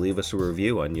encourage you to leave us a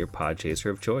review on your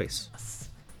Podchaser of choice.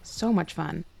 So much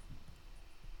fun.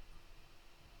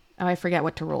 Oh, I forget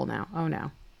what to roll now. Oh,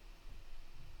 no.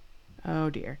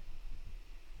 Oh, dear.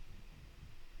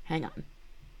 Hang on.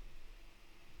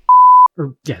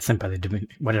 Yeah, sent by the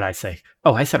what did I say?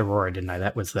 Oh, I said Aurora, didn't I?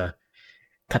 That was the...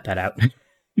 Cut that out.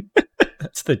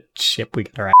 That's the ship we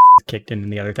got our asses kicked in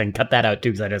the other thing. Cut that out,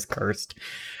 too, because I just cursed.